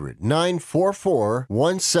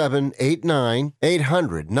 800-944-1789.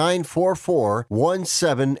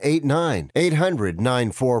 800-944-1789.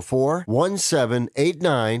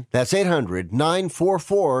 800-944-1789. That's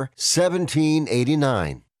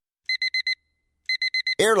 800-944-1789.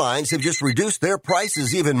 Airlines have just reduced their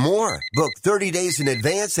prices even more. Book 30 days in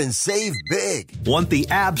advance and save big. Want the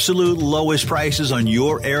absolute lowest prices on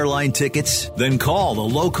your airline tickets? Then call the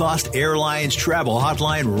Low Cost Airlines Travel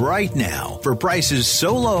Hotline right now for prices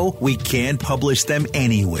so low we can't publish them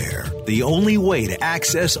anywhere. The only way to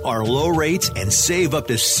access our low rates and save up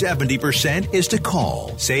to 70% is to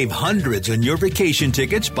call. Save hundreds on your vacation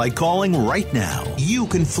tickets by calling right now. You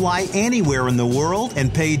can fly anywhere in the world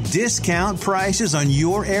and pay discount prices on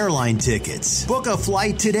your airline tickets. Book a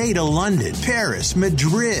flight today to London, Paris,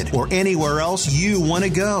 Madrid, or anywhere else you want to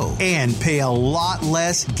go and pay a lot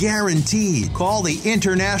less guaranteed. Call the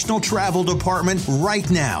International Travel Department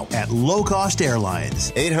right now at Low Cost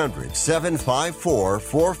Airlines.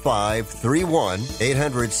 800-754-4531.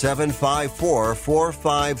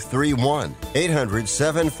 800-754-4531.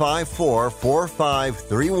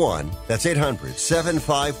 800-754-4531. That's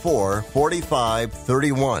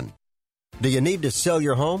 800-754-4531. Do you need to sell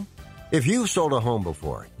your home? If you've sold a home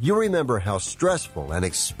before, you remember how stressful and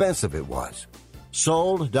expensive it was.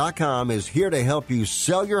 Sold.com is here to help you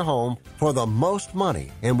sell your home for the most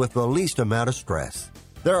money and with the least amount of stress.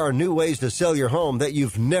 There are new ways to sell your home that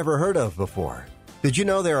you've never heard of before. Did you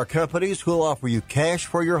know there are companies who'll offer you cash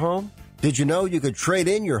for your home? Did you know you could trade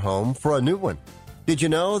in your home for a new one? Did you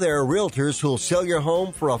know there are realtors who'll sell your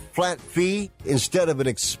home for a flat fee instead of an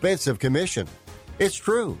expensive commission? It's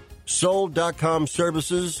true. Sold.com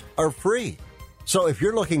services are free. So if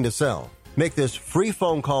you're looking to sell, make this free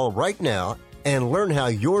phone call right now and learn how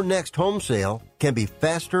your next home sale can be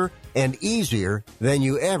faster and easier than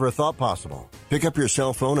you ever thought possible. Pick up your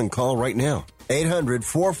cell phone and call right now.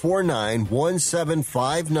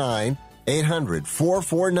 800-449-1759.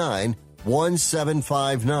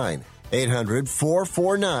 800-449-1759.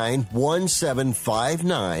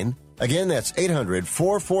 800-449-1759. Again, that's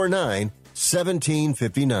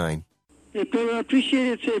 800-449-1759. Hey, Pedro, I appreciate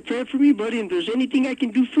it. Say a prayer for me, buddy. And if there's anything I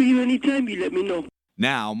can do for you anytime, you let me know.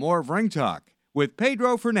 Now, more of Ring Talk with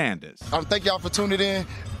Pedro Fernandez. Thank y'all for tuning in.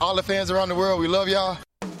 All the fans around the world, we love y'all.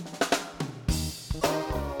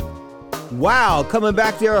 Wow, coming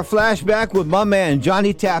back there, a flashback with my man,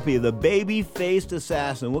 Johnny Tapia, the baby-faced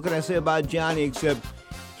assassin. What can I say about Johnny except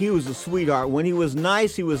he was a sweetheart. When he was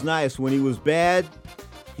nice, he was nice. When he was bad,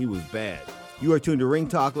 he was bad. You are tuned to Ring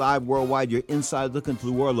Talk Live Worldwide, your inside look into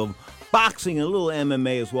the world of boxing and a little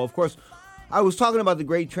MMA as well. Of course, I was talking about the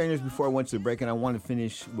great trainers before I went to the break, and I want to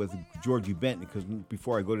finish with Georgie Benton because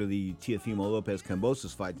before I go to the Teofimo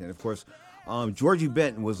Lopez-Kambosos fight, and of course, Georgie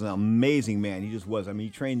Benton was an amazing man. He just was. I mean,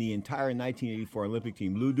 he trained the entire 1984 Olympic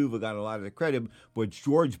team. Lou Duva got a lot of the credit, but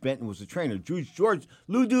George Benton was the trainer.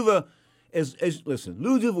 Lou Duva listen,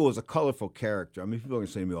 Lou Duva was a colorful character. I mean, people are going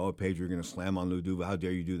to say to me, oh, Pedro, you're going to slam on Lou Duva. How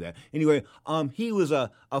dare you do that? Anyway, he was a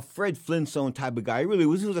Fred Flintstone type of guy. He really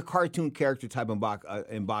was. He was a cartoon character type in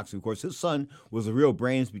boxing. Of course, his son was the real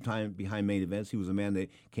brains behind main events. He was a man that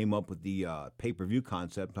came up with the pay-per-view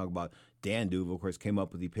concept. Talk about Dan Duva, of course, came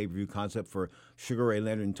up with the pay-per-view concept for Sugar Ray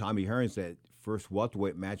Leonard and Tommy Hearns. That first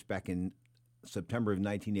welterweight match back in September of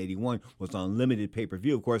 1981 was on limited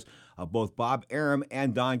pay-per-view. Of course, both Bob Arum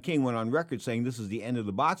and Don King went on record saying this is the end of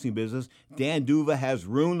the boxing business. Dan Duva has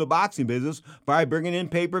ruined the boxing business by bringing in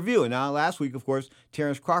pay-per-view. And now last week, of course,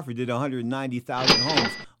 Terrence Crawford did 190,000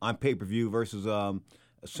 homes on pay-per-view versus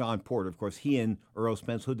Sean Porter. Of course, he and Earl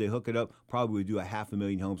Spence, who'd they hook it up, probably would do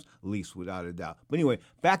 500,000 homes at least, without a doubt. But anyway,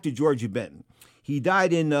 back to Georgie Benton. He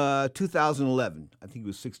died in 2011. I think he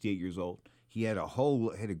was 68 years old. He had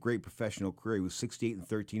a great professional career. He was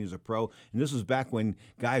 68-13 as a pro, and this was back when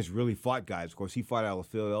guys really fought guys. Of course, he fought out of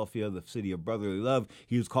Philadelphia, the city of brotherly love.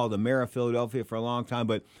 He was called the mayor of Philadelphia for a long time,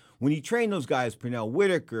 but when he trained those guys, Pernell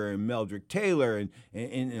Whitaker and Meldrick Taylor and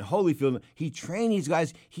Holyfield, he trained these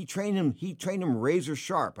guys. He trained them razor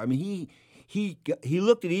sharp. I mean, he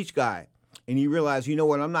looked at each guy. And he realized, you know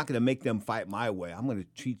what, I'm not going to make them fight my way. I'm going to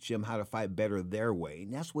teach them how to fight better their way.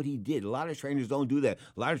 And that's what he did. A lot of trainers don't do that.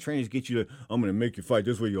 A lot of trainers get you to, I'm going to make you fight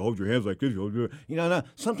this way. You hold your hands like this. No.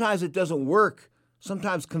 Sometimes it doesn't work.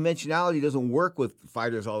 Sometimes conventionality doesn't work with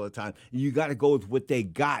fighters all the time. You got to go with what they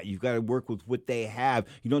got. You've got to work with what they have.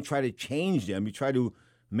 You don't try to change them. You try to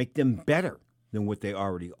make them better than what they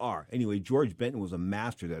already are. Anyway, George Benton was a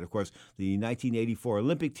master of that. Of course, the 1984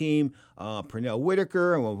 Olympic team, Pernell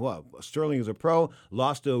Whitaker, Sterling as a pro,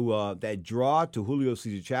 lost to that draw to Julio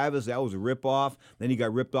Cesar Chavez. That was a ripoff. Then he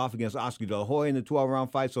got ripped off against Oscar De La Hoya in the 12-round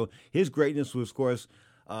fight. So his greatness was, of course,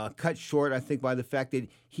 cut short, I think, by the fact that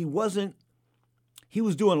he was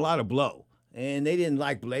doing a lot of blow. And they didn't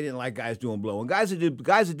like guys doing blow. And guys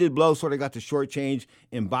that did blow sort of got the short change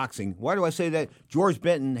in boxing. Why do I say that? George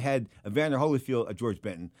Benton had Evander Holyfield. George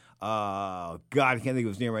Benton. God, I can't think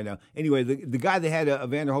of his name right now. Anyway, the guy that had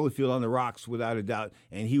Evander Holyfield on the rocks, without a doubt,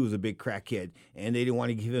 and he was a big crackhead. And they didn't want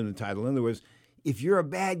to give him the title. In other words, if you're a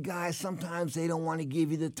bad guy, sometimes they don't want to give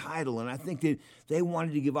you the title. And I think that they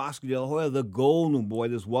wanted to give Oscar De La Hoya the golden boy,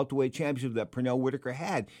 this welterweight championship that Pernell Whitaker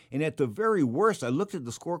had. And at the very worst, I looked at the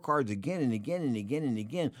scorecards again and again and again and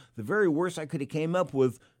again. The very worst I could have came up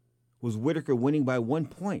with was Whitaker winning by 1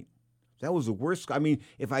 point. That was the worst. I mean,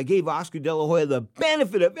 if I gave Oscar De La Hoya the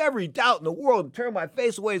benefit of every doubt in the world and turned my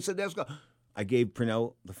face away and said, let's go, I gave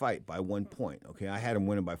Pernell the fight by 1 point. Okay, I had him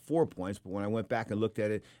winning by 4 points, but when I went back and looked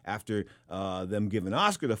at it after them giving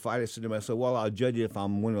Oscar the fight, I said to myself, well, I'll judge it if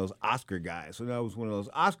I'm one of those Oscar guys. So I was one of those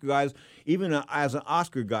Oscar guys. Even as an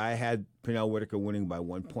Oscar guy, I had Pernell Whitaker winning by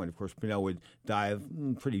 1 point. Of course, Pernell would die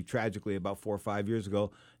pretty tragically about 4 or 5 years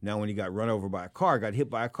ago. Now when he got run over by a car, got hit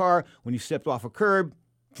by a car, when he stepped off a curb,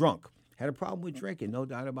 drunk. Had a problem with drinking, no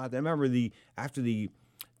doubt about that. I remember after the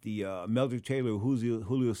Meldrick Taylor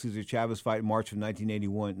Julio Cesar Chavez fight in March of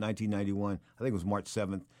 1991. I think it was March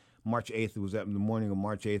 7th. March 8th. It was in the morning of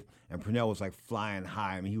March 8th, and Purnell was like flying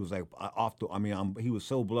high. I mean, he was like he was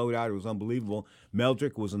so blowed out. It was unbelievable.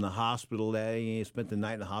 Meldrick was in the hospital that day. He spent the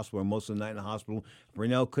night in the hospital, or most of the night in the hospital.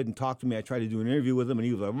 Purnell couldn't talk to me. I tried to do an interview with him, and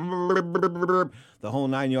he was like the whole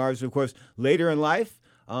 9 yards. Of course, later in life,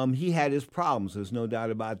 he had his problems. There's no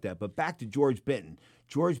doubt about that. But back to George Benton.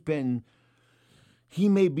 George Benton, he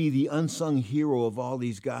may be the unsung hero of all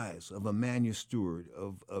these guys, of Emmanuel Stewart,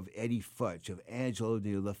 of Eddie Futch, of Angelo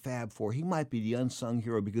O'Neill, the Fab Four. He might be the unsung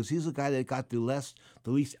hero because he's the guy that got the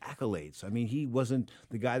least accolades. I mean, he wasn't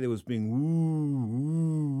the guy that was being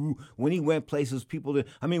woo. When he went places,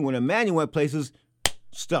 when Emmanuel went places,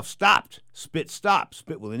 stuff stopped. Spit stopped.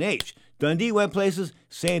 Spit with an H. Dundee went places,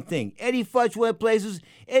 same thing. Eddie Futch went places.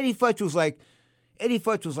 Eddie Futch was like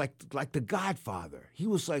the Godfather. He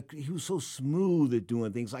was so smooth at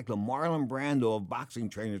doing things, like the Marlon Brando of boxing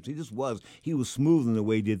trainers. He was smooth in the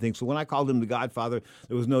way he did things. So when I called him the Godfather,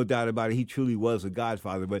 there was no doubt about it. He truly was a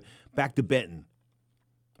Godfather. But back to Benton,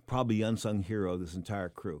 probably the unsung hero of this entire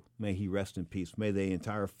crew. May he rest in peace. May the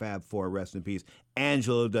entire Fab Four rest in peace.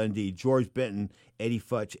 Angelo Dundee, George Benton, Eddie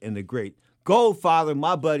Futch, and the great Goldfather,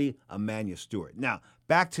 my buddy, Emmanuel Stewart. Now,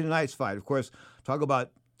 back to tonight's fight. Of course, talk about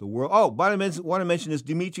the world. Oh, want to mention this.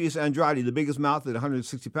 Demetrius Andrade, the biggest mouth at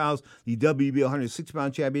 160 pounds, the WB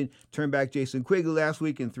 160-pound champion, turned back Jason Quigley last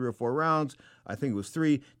week in 3 or 4 rounds. I think it was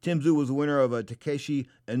 3. Tim Tszyu was the winner of Takeshi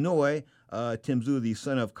Inoue. Tim Tszyu, the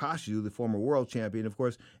son of Kashu, the former world champion, of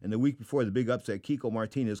course. And the week before, the big upset, Kiko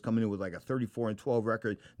Martinez coming in with like a 34-12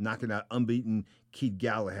 record, knocking out unbeaten Keith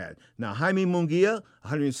Galahad. Now, Jaime Munguia,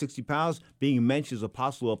 160 pounds, being mentioned as a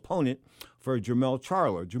possible opponent for Jermell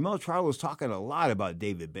Charlo. Jermell Charlo is talking a lot about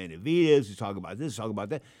David Benavidez. He's talking about this, he's talking about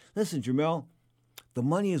that. Listen, Jermell, the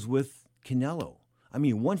money is with Canelo. I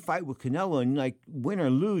mean, one fight with Canelo, and like win or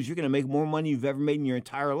lose, you're going to make more money you've ever made in your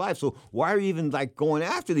entire life. So why are you even like going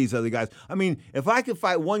after these other guys? I mean, if I could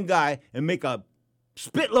fight one guy and make a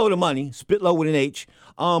spit load of money, spit load with an H,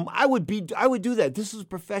 I would do that. This is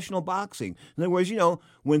professional boxing. In other words,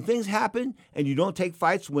 when things happen and you don't take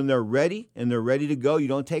fights when they're ready and they're ready to go, you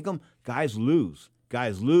don't take them, guys lose.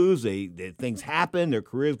 Guys lose, things happen, their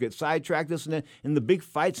careers get sidetracked, this and that, and the big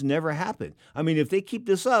fights never happen. I mean, if they keep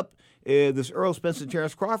this up, this Earl Spence and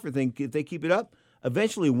Terrence Crawford thing, if they keep it up,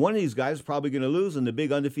 eventually one of these guys is probably going to lose, and the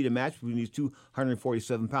big undefeated match between these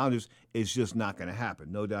 247-pounders is just not going to happen.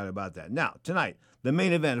 No doubt about that. Now, tonight, the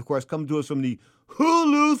main event, of course, comes to us from the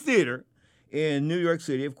Hulu Theater in New York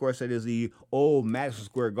City. Of course, that is the old Madison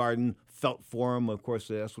Square Garden Felt Forum. Of course,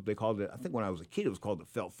 that's what they called it. I think when I was a kid, it was called the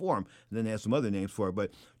Felt Forum, and then they had some other names for it.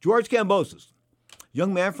 But George Kambosos,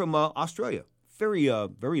 young man from Australia, very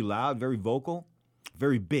loud, very vocal,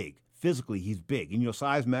 very big. Physically, he's big. And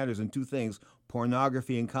size matters in 2 things,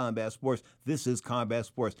 pornography and combat sports. This is combat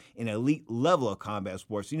sports, an elite level of combat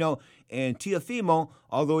sports. And Teofimo,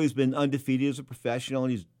 although he's been undefeated as a professional,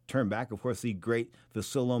 and he's turned back, of course, the great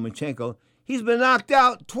Vasil Lomachenko, he's been knocked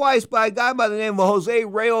out twice by a guy by the name of Jose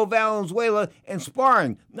Rayo Valenzuela in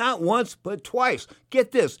sparring. Not once, but twice.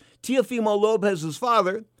 Get this. Teofimo Lopez's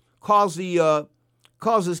father calls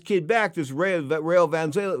his kid back, this Rayo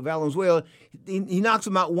Valenzuela. He knocks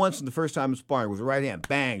him out once in the first time in sparring with the right hand.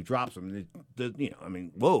 Bang, drops him.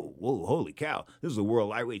 Whoa, holy cow. This is a world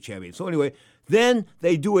lightweight champion. So anyway, then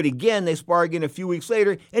they do it again. They spar again a few weeks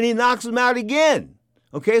later, and he knocks him out again.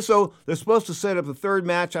 Okay, so they're supposed to set up the third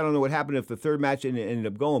match. I don't know what happened if the third match ended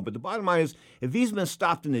up going. But the bottom line is, if he's been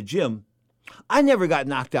stopped in the gym, I never got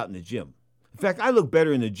knocked out in the gym. In fact, I look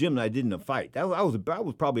better in the gym than I did in a fight. I was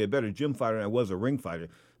probably a better gym fighter than I was a ring fighter.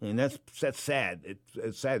 And that's sad.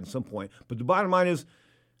 It's sad at some point. But the bottom line is,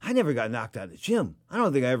 I never got knocked out in the gym. I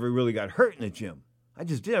don't think I ever really got hurt in the gym. I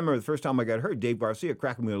just did. I remember the first time I got hurt, Dave Garcia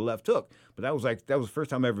cracking me with a left hook. But that was the first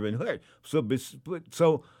time I ever been hurt.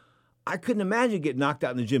 So I couldn't imagine getting knocked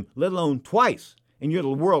out in the gym, let alone twice. And you're the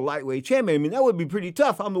world lightweight champion. I mean, that would be pretty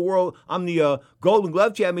tough. I'm the Golden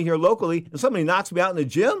Glove champion here locally, and somebody knocks me out in the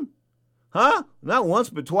gym? Huh? Not once,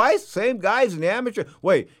 but twice? Same guy as an amateur?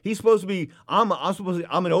 Wait, he's supposed to be, I'm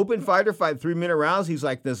an open fighter, fight 3-minute rounds. He's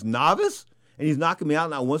like this novice, and he's knocking me out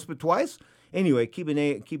not once, but twice? Anyway, keep an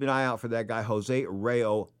eye out for that guy, Jose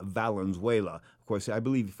Rayo Valenzuela. Of course, I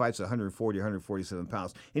believe he fights 140, 147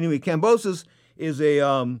 pounds. Anyway, Kambosos is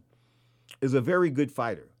a very good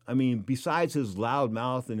fighter. I mean, besides his loud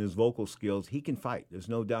mouth and his vocal skills, he can fight. There's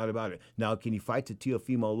no doubt about it. Now, can he fight to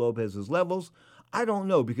Teofimo Lopez's levels? I don't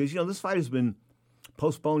know, because, this fight has been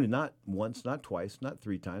postponed not once, not twice, not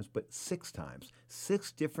 3 times, but 6 times.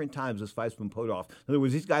 6 different times this fight's been put off. In other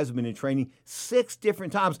words, these guys have been in training 6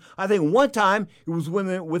 different times. I think one time it was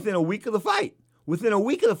within a week of the fight. within a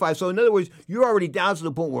week of the fight. So in other words, you're already down to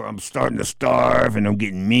the point where I'm starting to starve and I'm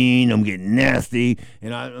getting mean, I'm getting nasty,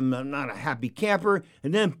 and I'm not a happy camper.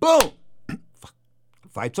 And then boom,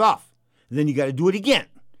 fight's off. And then you got to do it again.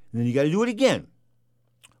 And then you got to do it again.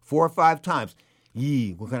 4 or 5 times.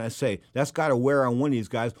 What can I say? That's got to wear on one of these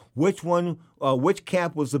guys. Which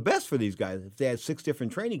camp was the best for these guys? If they had 6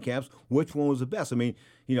 different training camps, which one was the best? I mean,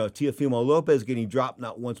 Teofimo Lopez getting dropped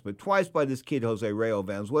not once but twice by this kid, Jose Rayo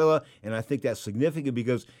Valenzuela, and I think that's significant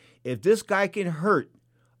because if this guy can hurt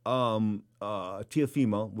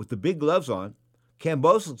Teofimo with the big gloves on,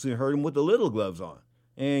 Kambosos can hurt him with the little gloves on.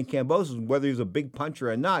 And Kambosos, whether he's a big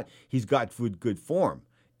puncher or not, he's got good form.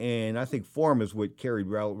 And I think form is what carried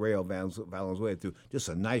Rayo Valenzuela through. Just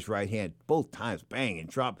a nice right hand, both times, bang, and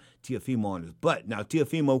drop Teofimo on his butt. Now,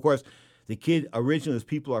 Teofimo, of course, the kid originally, his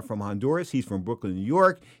people are from Honduras. He's from Brooklyn, New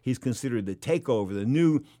York. He's considered the takeover, the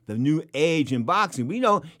new age in boxing.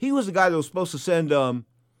 But, he was the guy that was supposed to send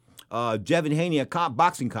Devin Haney a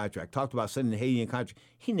boxing contract. Talked about sending Haney a contract.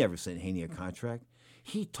 He never sent Haney a contract.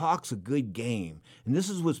 He talks a good game. And this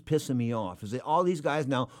is what's pissing me off, is that all these guys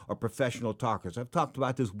now are professional talkers. I've talked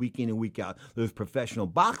about this week in and week out. There's professional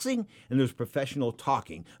boxing and there's professional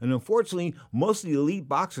talking. And unfortunately, most of the elite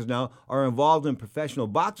boxers now are involved in professional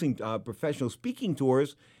boxing, professional speaking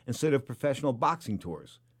tours instead of professional boxing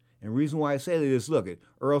tours. And the reason why I say that is, look, at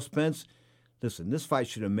Earl Spence, listen, this fight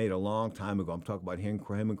should have made a long time ago. I'm talking about him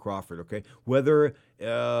and Crawford, okay? Whether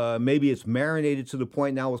maybe it's marinated to the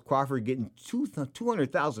point now with Crawford getting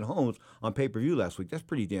 200,000 homes on pay-per-view last week. That's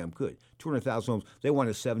pretty damn good. 200,000 homes. They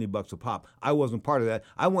wanted $70 a pop. I wasn't part of that.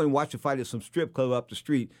 I went and watched a fight at some strip club up the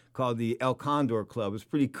street called the El Condor Club. It's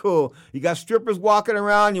pretty cool. You got strippers walking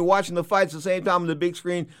around. You're watching the fights at the same time on the big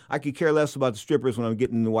screen. I could care less about the strippers when I'm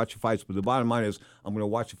getting to watch the fights, but the bottom line is I'm going to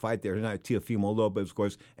watch the fight there tonight. Teofimo Lopez, of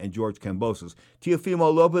course, and George Kambosos.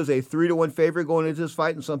 Teofimo Lopez, a 3-1 favorite going into this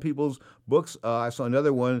fight in some people's books. I saw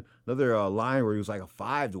another line where he was like a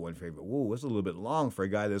 5-1 favorite. Whoa, that's a little bit long for a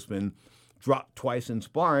guy that's been dropped twice in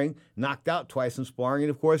sparring, knocked out twice in sparring, and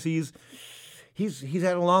of course he's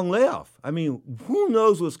had a long layoff. I mean, who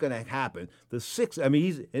knows what's going to happen? Didn't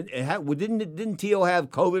Teo have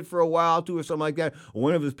COVID for a while too, or something like that? Or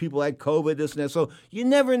one of his people had COVID, this and that. So you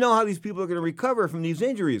never know how these people are going to recover from these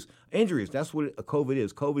injuries. That's what a COVID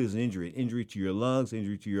is. COVID is an injury to your lungs,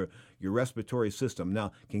 injury to your respiratory system.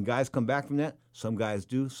 Now, can guys come back from that? Some guys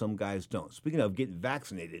do, some guys don't. Speaking of getting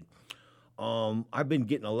vaccinated, I've been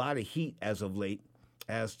getting a lot of heat as of late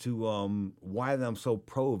as to why I'm so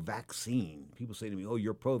pro-vaccine. People say to me, oh,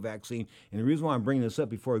 you're pro-vaccine. And the reason why I'm bringing this up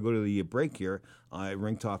before I go to the break here at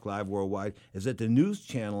Ring Talk Live Worldwide is that the news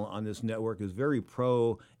channel on this network is very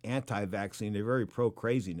pro-anti-vaccine. They're very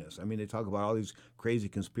pro-craziness. I mean, they talk about all these crazy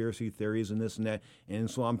conspiracy theories and this and that.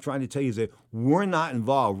 And so I'm trying to tell you is that we're not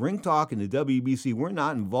involved. Ring Talk and the WBC, we're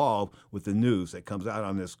not involved with the news that comes out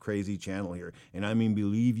on this crazy channel here. And I mean,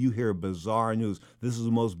 believe you hear bizarre news. This is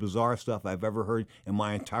the most bizarre stuff I've ever heard in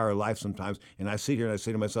my entire life sometimes. And I sit here and I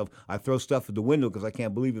say to myself, I throw stuff at the window because I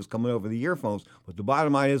can't believe it's coming over the earphones. But the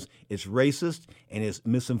bottom line is it's racist and it's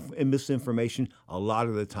misinformation a lot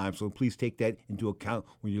of the time. So please take that into account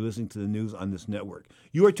when you're listening to the news on this network.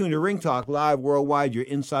 You are tuned to Ring Talk Live Worldwide. Your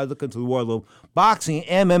inside look into the world of boxing,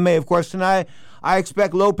 MMA. Of course, tonight I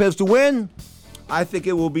expect Lopez to win. I think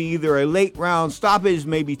it will be either a late round stoppage,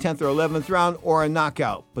 maybe 10th or 11th round, or a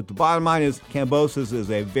knockout. But the bottom line is Kambosos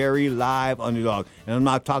is a very live underdog. And I'm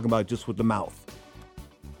not talking about just with the mouth.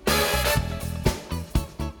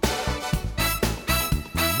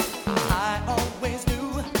 I always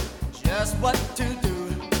knew just what to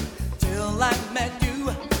do till I met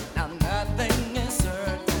you. Now nothing is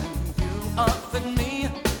certain. You offered me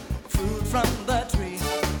fruit from the tree,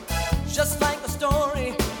 just like the story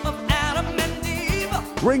of Adam and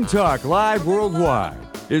Eve. Ring Talk Live Worldwide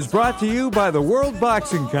is brought to you by the World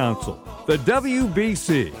Boxing Council, the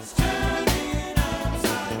WBC.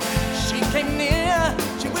 She came near,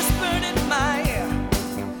 she whispered in my ear.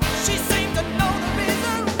 She seemed to know the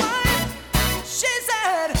reason why. She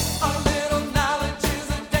said, a little knowledge is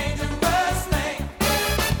a dangerous thing.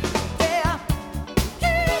 Yeah.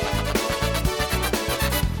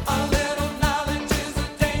 A little knowledge is a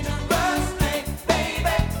dangerous thing,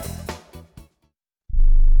 baby.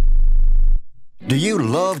 Do you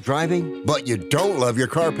love driving, but you don't love your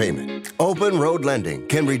car payment? Open Road Lending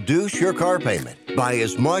can reduce your car payment by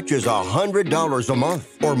as much as $100 a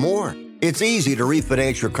month or more. It's easy to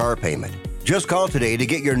refinance your car payment. Just call today to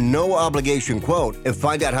get your no-obligation quote and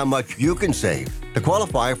find out how much you can save. To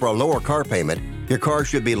qualify for a lower car payment, your car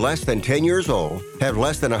should be less than 10 years old, have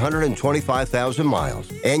less than 125,000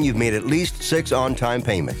 miles, and you've made at least 6 on-time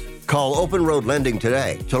payments. Call Open Road Lending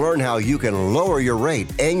today to learn how you can lower your rate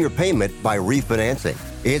and your payment by refinancing.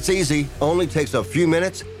 It's easy, only takes a few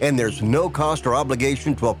minutes, and there's no cost or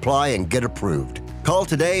obligation to apply and get approved. Call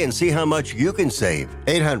today and see how much you can save.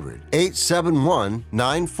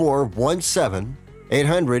 800-871-9417.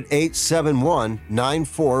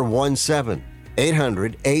 800-871-9417.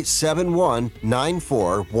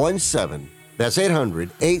 800-871-9417. That's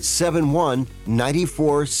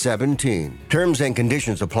 800-871-9417. Terms and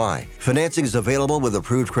conditions apply. Financing is available with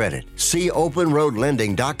approved credit. See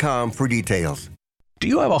openroadlending.com for details. Do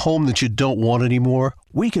you have a home that you don't want anymore?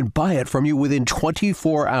 We can buy it from you within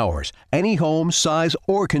 24 hours. Any home, size,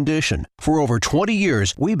 or condition. For over 20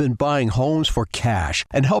 years, we've been buying homes for cash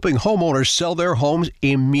and helping homeowners sell their homes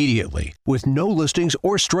immediately with no listings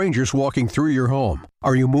or strangers walking through your home.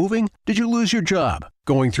 Are you moving? Did you lose your job?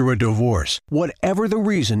 Going through a divorce? Whatever the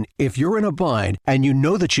reason, if you're in a bind and you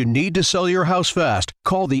know that you need to sell your house fast,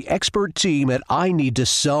 call the expert team at I Need to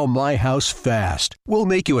Sell My House Fast. We'll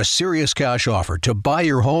make you a serious cash offer to buy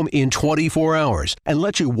your home in 24 hours and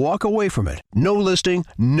let you walk away from it. No listing,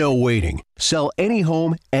 no waiting. Sell any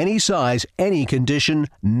home, any size, any condition,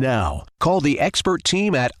 now. Call the expert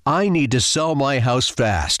team at I Need to Sell My House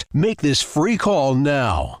Fast. Make this free call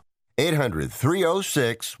now.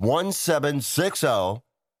 800-306-1760.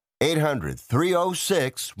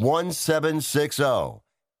 800-306-1760.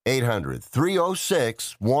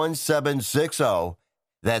 800-306-1760.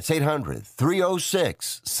 That's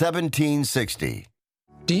 800-306-1760.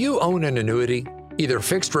 Do you own an annuity, either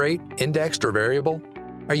fixed rate, indexed, or variable?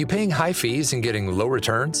 Are you paying high fees and getting low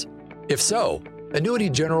returns? If so, Annuity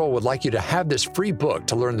General would like you to have this free book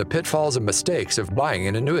to learn the pitfalls and mistakes of buying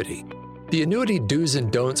an annuity. The Annuity Do's and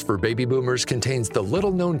Don'ts for Baby Boomers contains the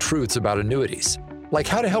little-known truths about annuities, like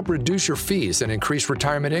how to help reduce your fees and increase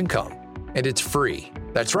retirement income. And it's free.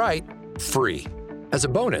 That's right, free. As a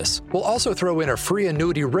bonus, we'll also throw in a free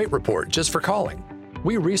annuity rate report just for calling.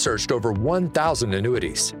 We researched over 1,000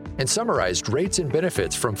 annuities and summarized rates and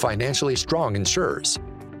benefits from financially strong insurers.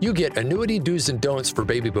 You get Annuity Do's and Don'ts for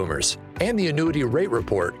Baby Boomers and the Annuity Rate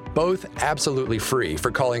Report, both absolutely free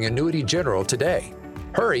for calling Annuity General today.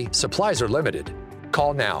 Hurry, supplies are limited.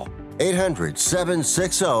 Call now.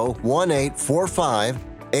 800-760-1845.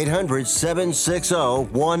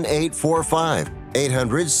 800-760-1845.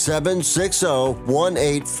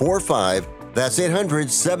 800-760-1845. That's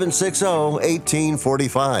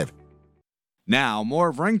 800-760-1845. Now, more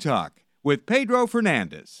of Ring Talk with Pedro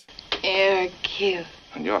Fernandez. You're cute.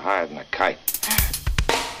 And you're higher than a kite.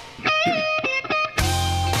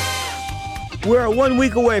 We're 1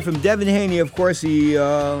 week away from Devin Haney, of course, the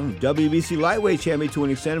WBC lightweight champion to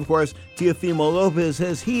an extent. Of course, Teofimo Lopez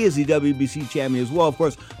says he is the WBC champion as well. Of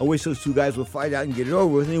course, I wish those two guys would fight out and get it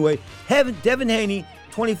over with. Anyway, Devin Haney,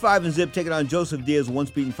 25-0, taking on Joseph Diaz,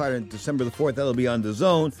 once beaten fighter on December the 4th. That'll be on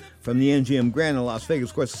DAZN from the MGM Grand in Las Vegas.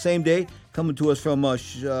 Of course, the same day, coming to us from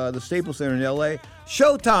the Staples Center in L.A.,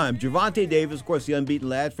 Showtime, Gervonta Davis, of course, the unbeaten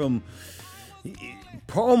lad from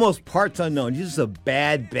almost parts unknown. He's just a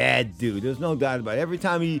bad dude. There's no doubt about it. Every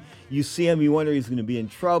time you see him, you wonder he's going to be in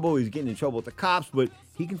trouble. He's getting in trouble with the cops, but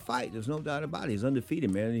he can fight. There's no doubt about it. He's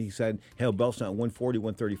undefeated, man. He's had held belts at 140,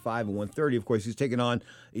 135, and 130. Of course, he's taking on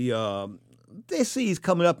they see he's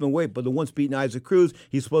coming up in weight, but the once beaten Isaac Cruz,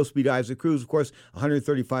 he's supposed to beat Isaac Cruz. Of course,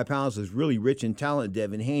 135 pounds is really rich in talent.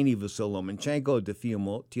 Devin Haney, Vasyl Lomachenko,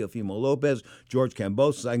 Teofimo Lopez, George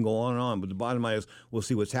Kambosos. I can go on and on, but the bottom line is we'll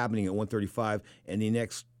see what's happening at 135 in the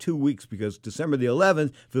next 2 weeks, because December the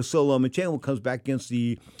 11th, Vasyl Lomachenko comes back against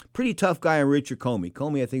the pretty tough guy in Richard Comey.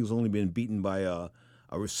 Comey, I think, has only been beaten by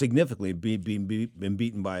significantly been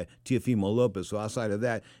beaten by Teofimo Lopez. So outside of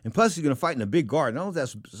that, and plus he's going to fight in a big guard. I don't know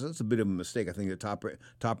if that's a bit of a mistake. I think the top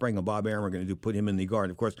rank of Bob Arum are going to put him in the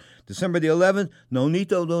guard. Of course, December the 11th,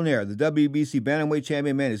 Nonito Donaire, the WBC bantamweight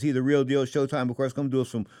champion. Man, is he the real deal? Showtime, of course, coming to us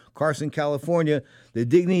from Carson, California, the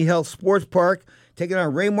Dignity Health Sports Park, taking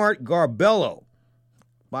on Raymart Garbello.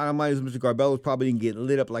 Bottom line is Mr. Garbello's probably didn't get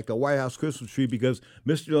lit up like the White House Christmas tree, because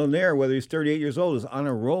Mr. Donaire, whether he's 38 years old, is on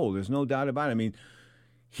a roll. There's no doubt about it. I mean,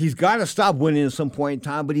 he's got to stop winning at some point in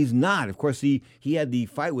time, but he's not. Of course, he had the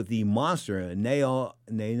fight with the monster, Naoya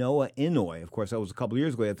Inoue. Of course, that was a couple of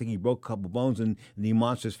years ago. I think he broke a couple of bones in the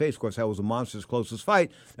monster's face. Of course, that was the monster's closest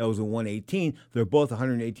fight. That was at 118. They're both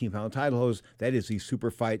 118-pound title holders. That is the super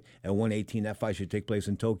fight at 118. That fight should take place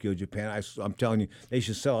in Tokyo, Japan. I'm telling you, they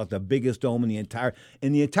should sell out the biggest dome in the entire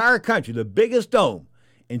country, the biggest dome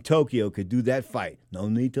in Tokyo could do that fight.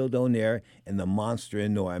 Nonito Donaire and the monster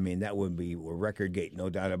Inoue. I mean, that would be a record gate, no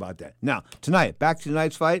doubt about that. Now, back to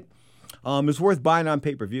tonight's fight. It's worth buying on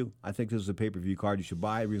pay-per-view. I think this is a pay-per-view card you should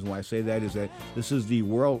buy. The reason why I say that is that this is the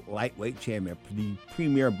world lightweight champion, the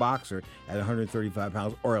premier boxer at 135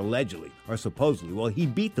 pounds, or allegedly, or supposedly. Well, he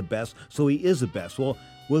beat the best, so he is the best. Well,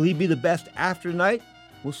 will he be the best after tonight?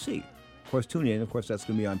 We'll see. Of course, tune in. Of course, that's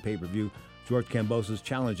going to be on pay-per-view. George Kambosos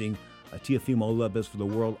challenging Teofimo Lopez for the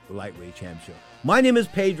World Lightweight Championship. My name is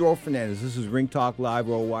Pedro Fernandez. This is Ring Talk Live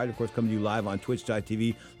Worldwide. Of course, coming to you live on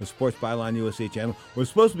Twitch.tv, the Sports Byline USA channel. We're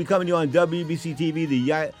supposed to be coming to you on WBC TV,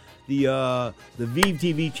 the Vive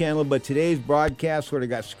TV channel, but today's broadcast sort of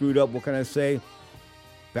got screwed up. What can I say?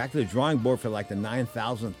 Back to the drawing board for like the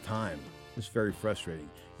 9,000th time. It's very frustrating.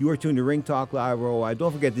 You are tuned to Ring Talk Live Worldwide.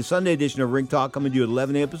 Don't forget the Sunday edition of Ring Talk coming to you at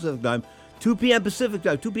 11 a.m. Pacific Time, 2 p.m. Pacific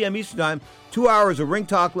Time, 2 p.m. Eastern Time, 2 hours of Ring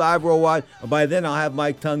Talk Live Worldwide. And by then, I'll have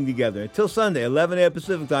my tongue together. Until Sunday, 11 a.m.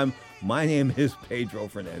 Pacific Time, my name is Pedro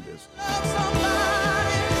Fernandez.